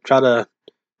we'll try to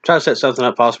set something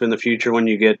up possibly in the future when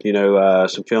you get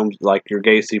some films like your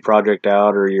Gacy project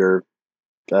out or your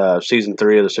season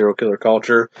 3 of the Serial Killer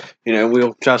Culture.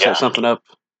 We'll try to set something up.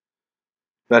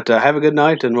 But have a good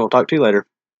night, and we'll talk to you later.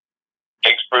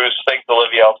 Thanks, Bruce. Thanks,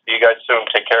 Olivia. I'll see you guys soon.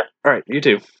 Take care. All right, you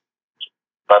too.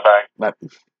 Bye-bye. Bye.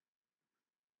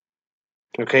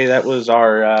 Okay, that was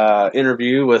our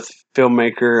interview with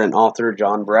filmmaker and author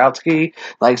John Borowski.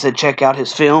 Like I said, check out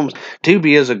his films.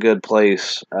 Tubi is a good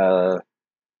place sorry,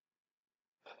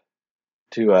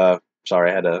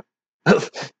 I had a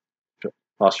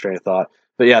lost train of thought.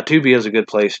 But yeah, Tubi is a good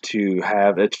place to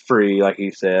have. It's free, like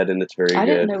he said, and it's very good. I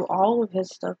didn't know all of his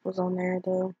stuff was on there,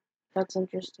 though. That's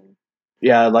interesting.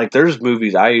 Yeah, like there's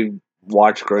movies I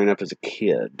watched growing up as a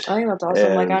kid. I think that's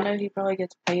awesome. Like, I know he probably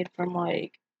gets paid from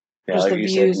just the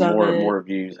views said, of it. More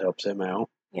views helps him out.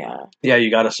 Yeah. Yeah, you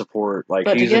got to support. Like,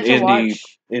 but he's an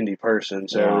indie person,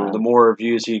 so the more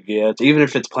views he gets, even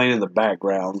if it's playing in the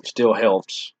background, still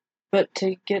helps. But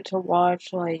to get to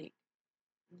watch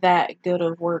that good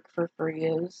of work for free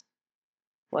is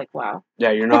wow.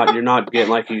 Yeah, you're not getting,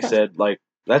 like you said,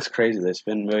 that's crazy. They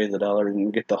spend millions of dollars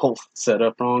and get the whole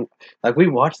setup wrong. Like, we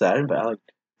watched that,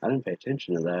 I didn't pay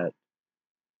attention to that.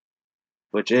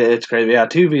 Which, it's crazy. Yeah,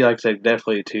 Tubi, like I said,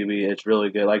 definitely Tubi. It's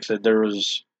really good. Like I said, there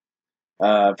was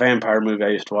a vampire movie I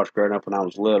used to watch growing up when I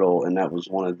was little, and that was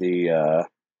one of the,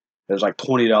 there's like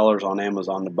 $20 on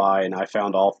Amazon to buy, and I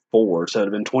found all 4. So it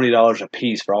would have been $20 a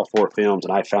piece for all 4 films,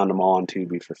 and I found them all on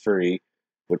Tubi for free,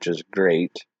 which is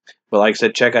great. But like I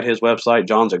said, check out his website.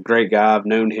 John's a great guy. I've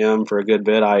known him for a good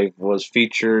bit. I was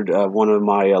featured, one of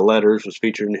my letters was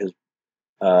featured in his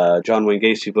John Wayne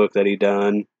Gacy book that he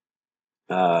done.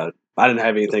 I didn't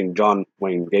have anything John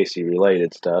Wayne Gacy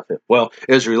related stuff. It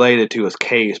was related to his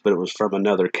case, but it was from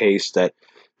another case that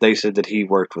they said that he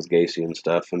worked with Gacy and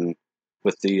stuff, and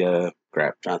with the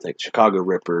Chicago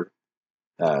Ripper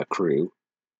crew.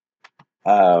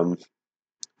 Trying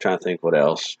to think what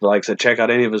else. But like I said, check out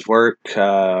any of his work.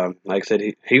 Like I said,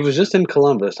 he was just in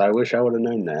Columbus. I wish I would have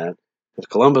known that, because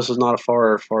Columbus is not a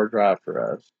far drive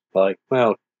for us.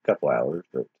 couple hours,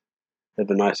 but it'd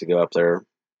be nice to go up there.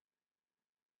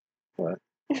 What?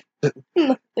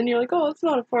 Then you're like, oh, it's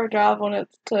not a far drive when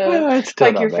it's to It's still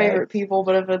like not your bad. favorite people,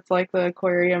 but if it's like the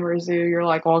aquarium or zoo, you're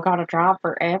like, well, I gotta drive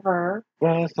forever.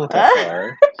 Well, it's not that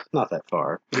far. It's not that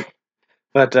far.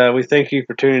 But we thank you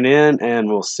for tuning in, and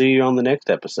we'll see you on the next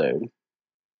episode.